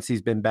 since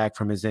he's been back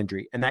from his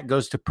injury. And that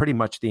goes to pretty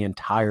much the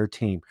entire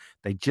team.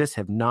 They just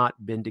have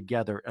not been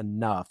together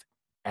enough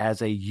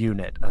as a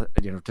unit,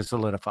 to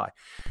solidify.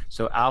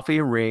 So Alfie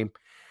and Ream.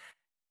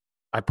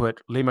 I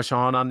put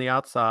Limachon on the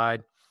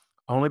outside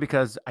only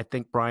because I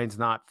think Brian's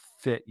not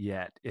fit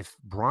yet. If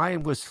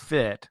Brian was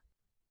fit,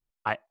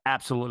 I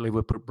absolutely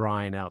would put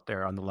Brian out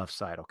there on the left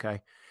side,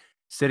 okay?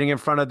 Sitting in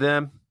front of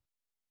them,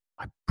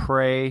 I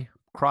pray,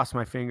 cross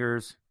my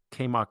fingers,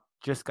 K-Mac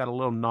just got a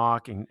little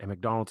knock, and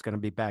McDonald's going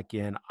to be back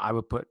in. I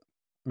would put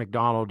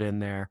McDonald in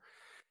there.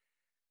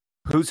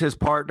 Who's his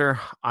partner?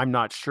 I'm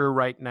not sure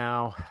right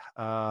now.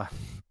 I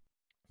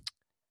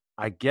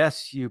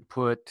guess you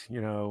put,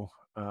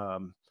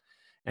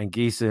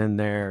 Anguissa in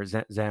there,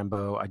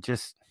 Zambo.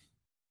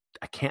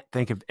 I can't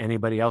think of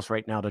anybody else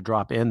right now to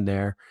drop in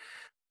there.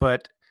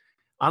 But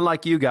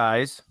unlike you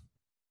guys,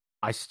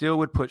 I still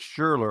would put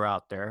Schürrle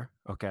out there,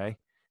 okay?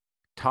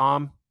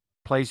 Tom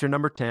plays your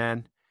number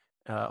 10.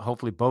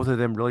 Hopefully both of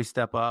them really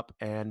step up,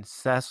 and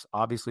Cess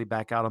obviously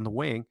back out on the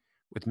wing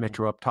with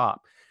Mitro up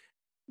top.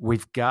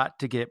 We've got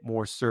to get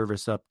more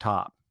service up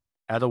top.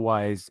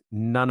 Otherwise,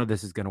 none of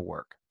this is going to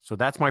work. So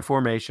that's my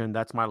formation.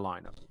 That's my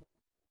lineup.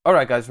 All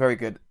right, guys, very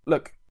good.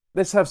 Look,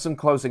 let's have some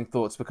closing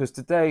thoughts, because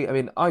today,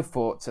 I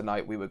thought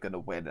tonight we were going to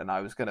win, and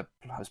I was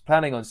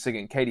planning on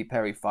singing Katy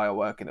Perry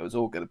Firework, and it was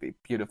all going to be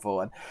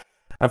beautiful. And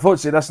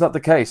unfortunately, that's not the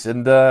case.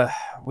 And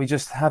we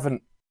just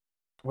haven't.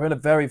 We're in a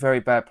very, very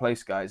bad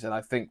place, guys. And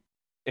I think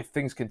if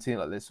things continue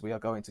like this, we are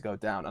going to go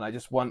down. And I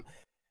just want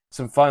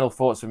some final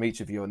thoughts from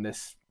each of you on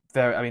this.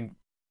 John,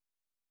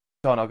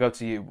 I'll go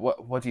to you.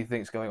 What do you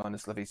think is going on in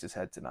Slavisa's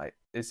head tonight?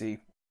 Is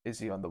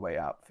he on the way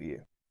out for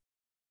you?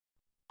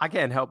 I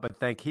can't help but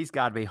think he's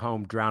got to be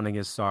home drowning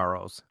his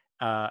sorrows.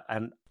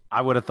 And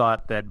I would have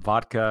thought that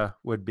vodka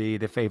would be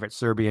the favorite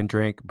Serbian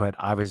drink, but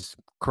I was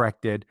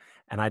corrected.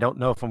 And I don't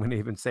know if I'm going to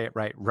even say it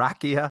right.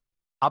 Rakia.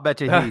 I'll bet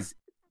you he's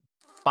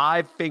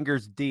 5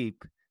 fingers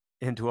deep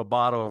into a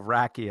bottle of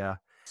Rakia.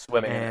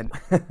 Swimming. And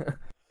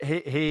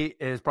he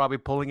is probably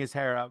pulling his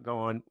hair out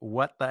going,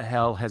 what the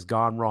hell has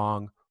gone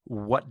wrong?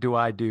 What do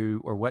I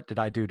do, or what did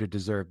I do to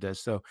deserve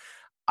this? So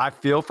I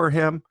feel for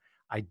him.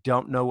 I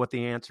don't know what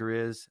the answer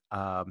is.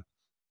 And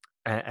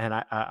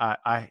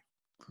I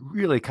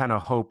really kind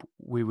of hope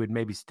we would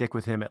maybe stick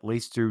with him at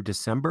least through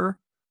December.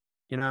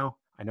 I know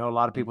a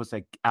lot of people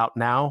say out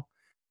now.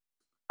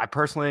 I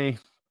personally,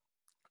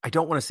 I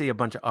don't want to see a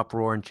bunch of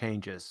uproar and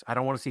changes. I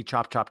don't want to see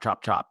chop, chop,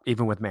 chop, chop,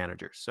 even with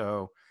managers.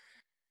 So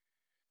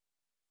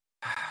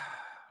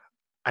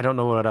I don't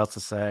know what else to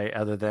say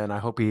other than I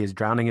hope he is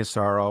drowning his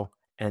sorrow,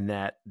 and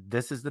that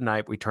this is the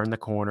night we turn the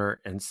corner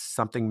and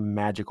something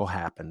magical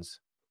happens,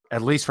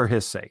 at least for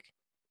his sake.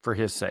 For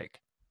his sake.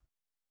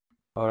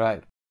 All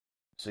right.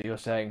 So you're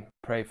saying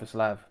pray for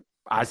Slav.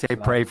 I say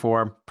pray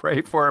for him.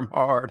 Pray for him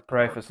hard.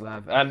 Pray for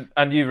Slav.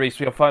 And you, Reese,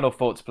 your final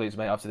thoughts, please,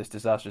 mate, after this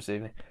disastrous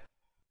evening.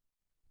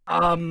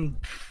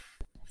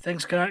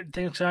 Things can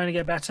only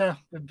get better.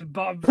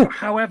 But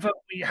however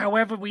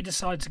we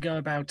decide to go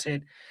about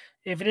it,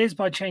 if it is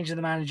by changing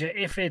the manager,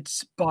 if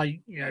it's by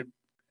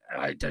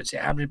I don't see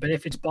it happening, but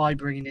if it's by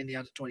bringing in the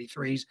under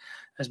 23s,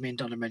 as me and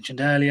Donna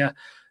mentioned earlier,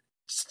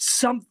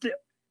 something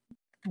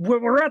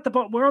we're at the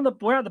bottom. We're at the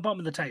bottom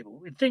of the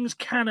table. Things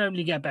can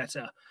only get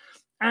better.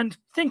 And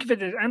think of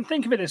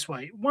it this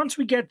way: once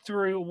we get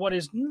through what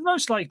is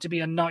most likely to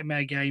be a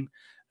nightmare game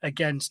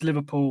against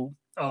Liverpool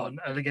on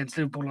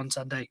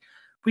Sunday,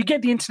 we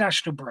get the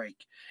international break.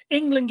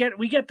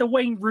 We get the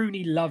Wayne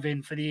Rooney love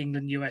in for the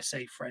England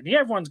USA friendly.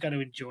 Everyone's going to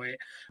enjoy it.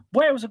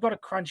 Wales have got a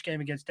crunch game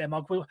against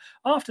Denmark.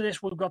 After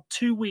this, we've got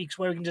 2 weeks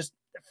where we can just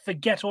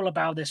forget all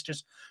about this,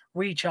 just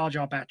recharge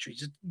our batteries.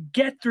 Just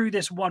get through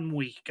this 1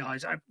 week,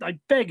 guys. I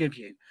beg of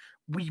you.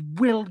 We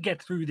will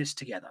get through this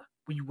together.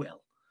 We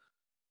will.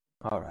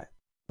 All right.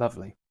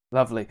 Lovely.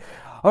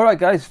 All right,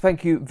 guys.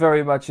 Thank you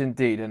very much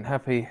indeed. And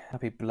happy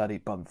bloody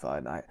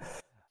bonfire night.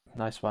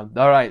 Nice one.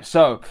 All right.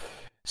 So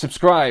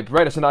subscribe,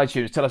 rate us on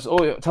iTunes,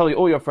 tell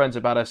all your friends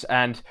about us.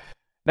 And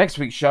next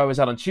week's show is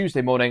out on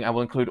Tuesday morning and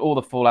will include all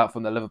the fallout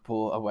from the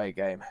Liverpool away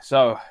game.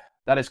 So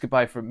that is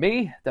goodbye from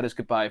me. That is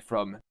goodbye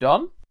from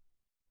Don.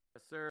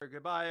 Yes, sir.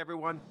 Goodbye,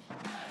 everyone.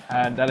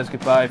 And that is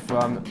goodbye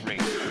from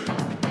Reese.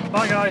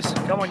 Bye, guys.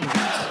 Come on, you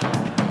guys.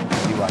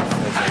 See you guys.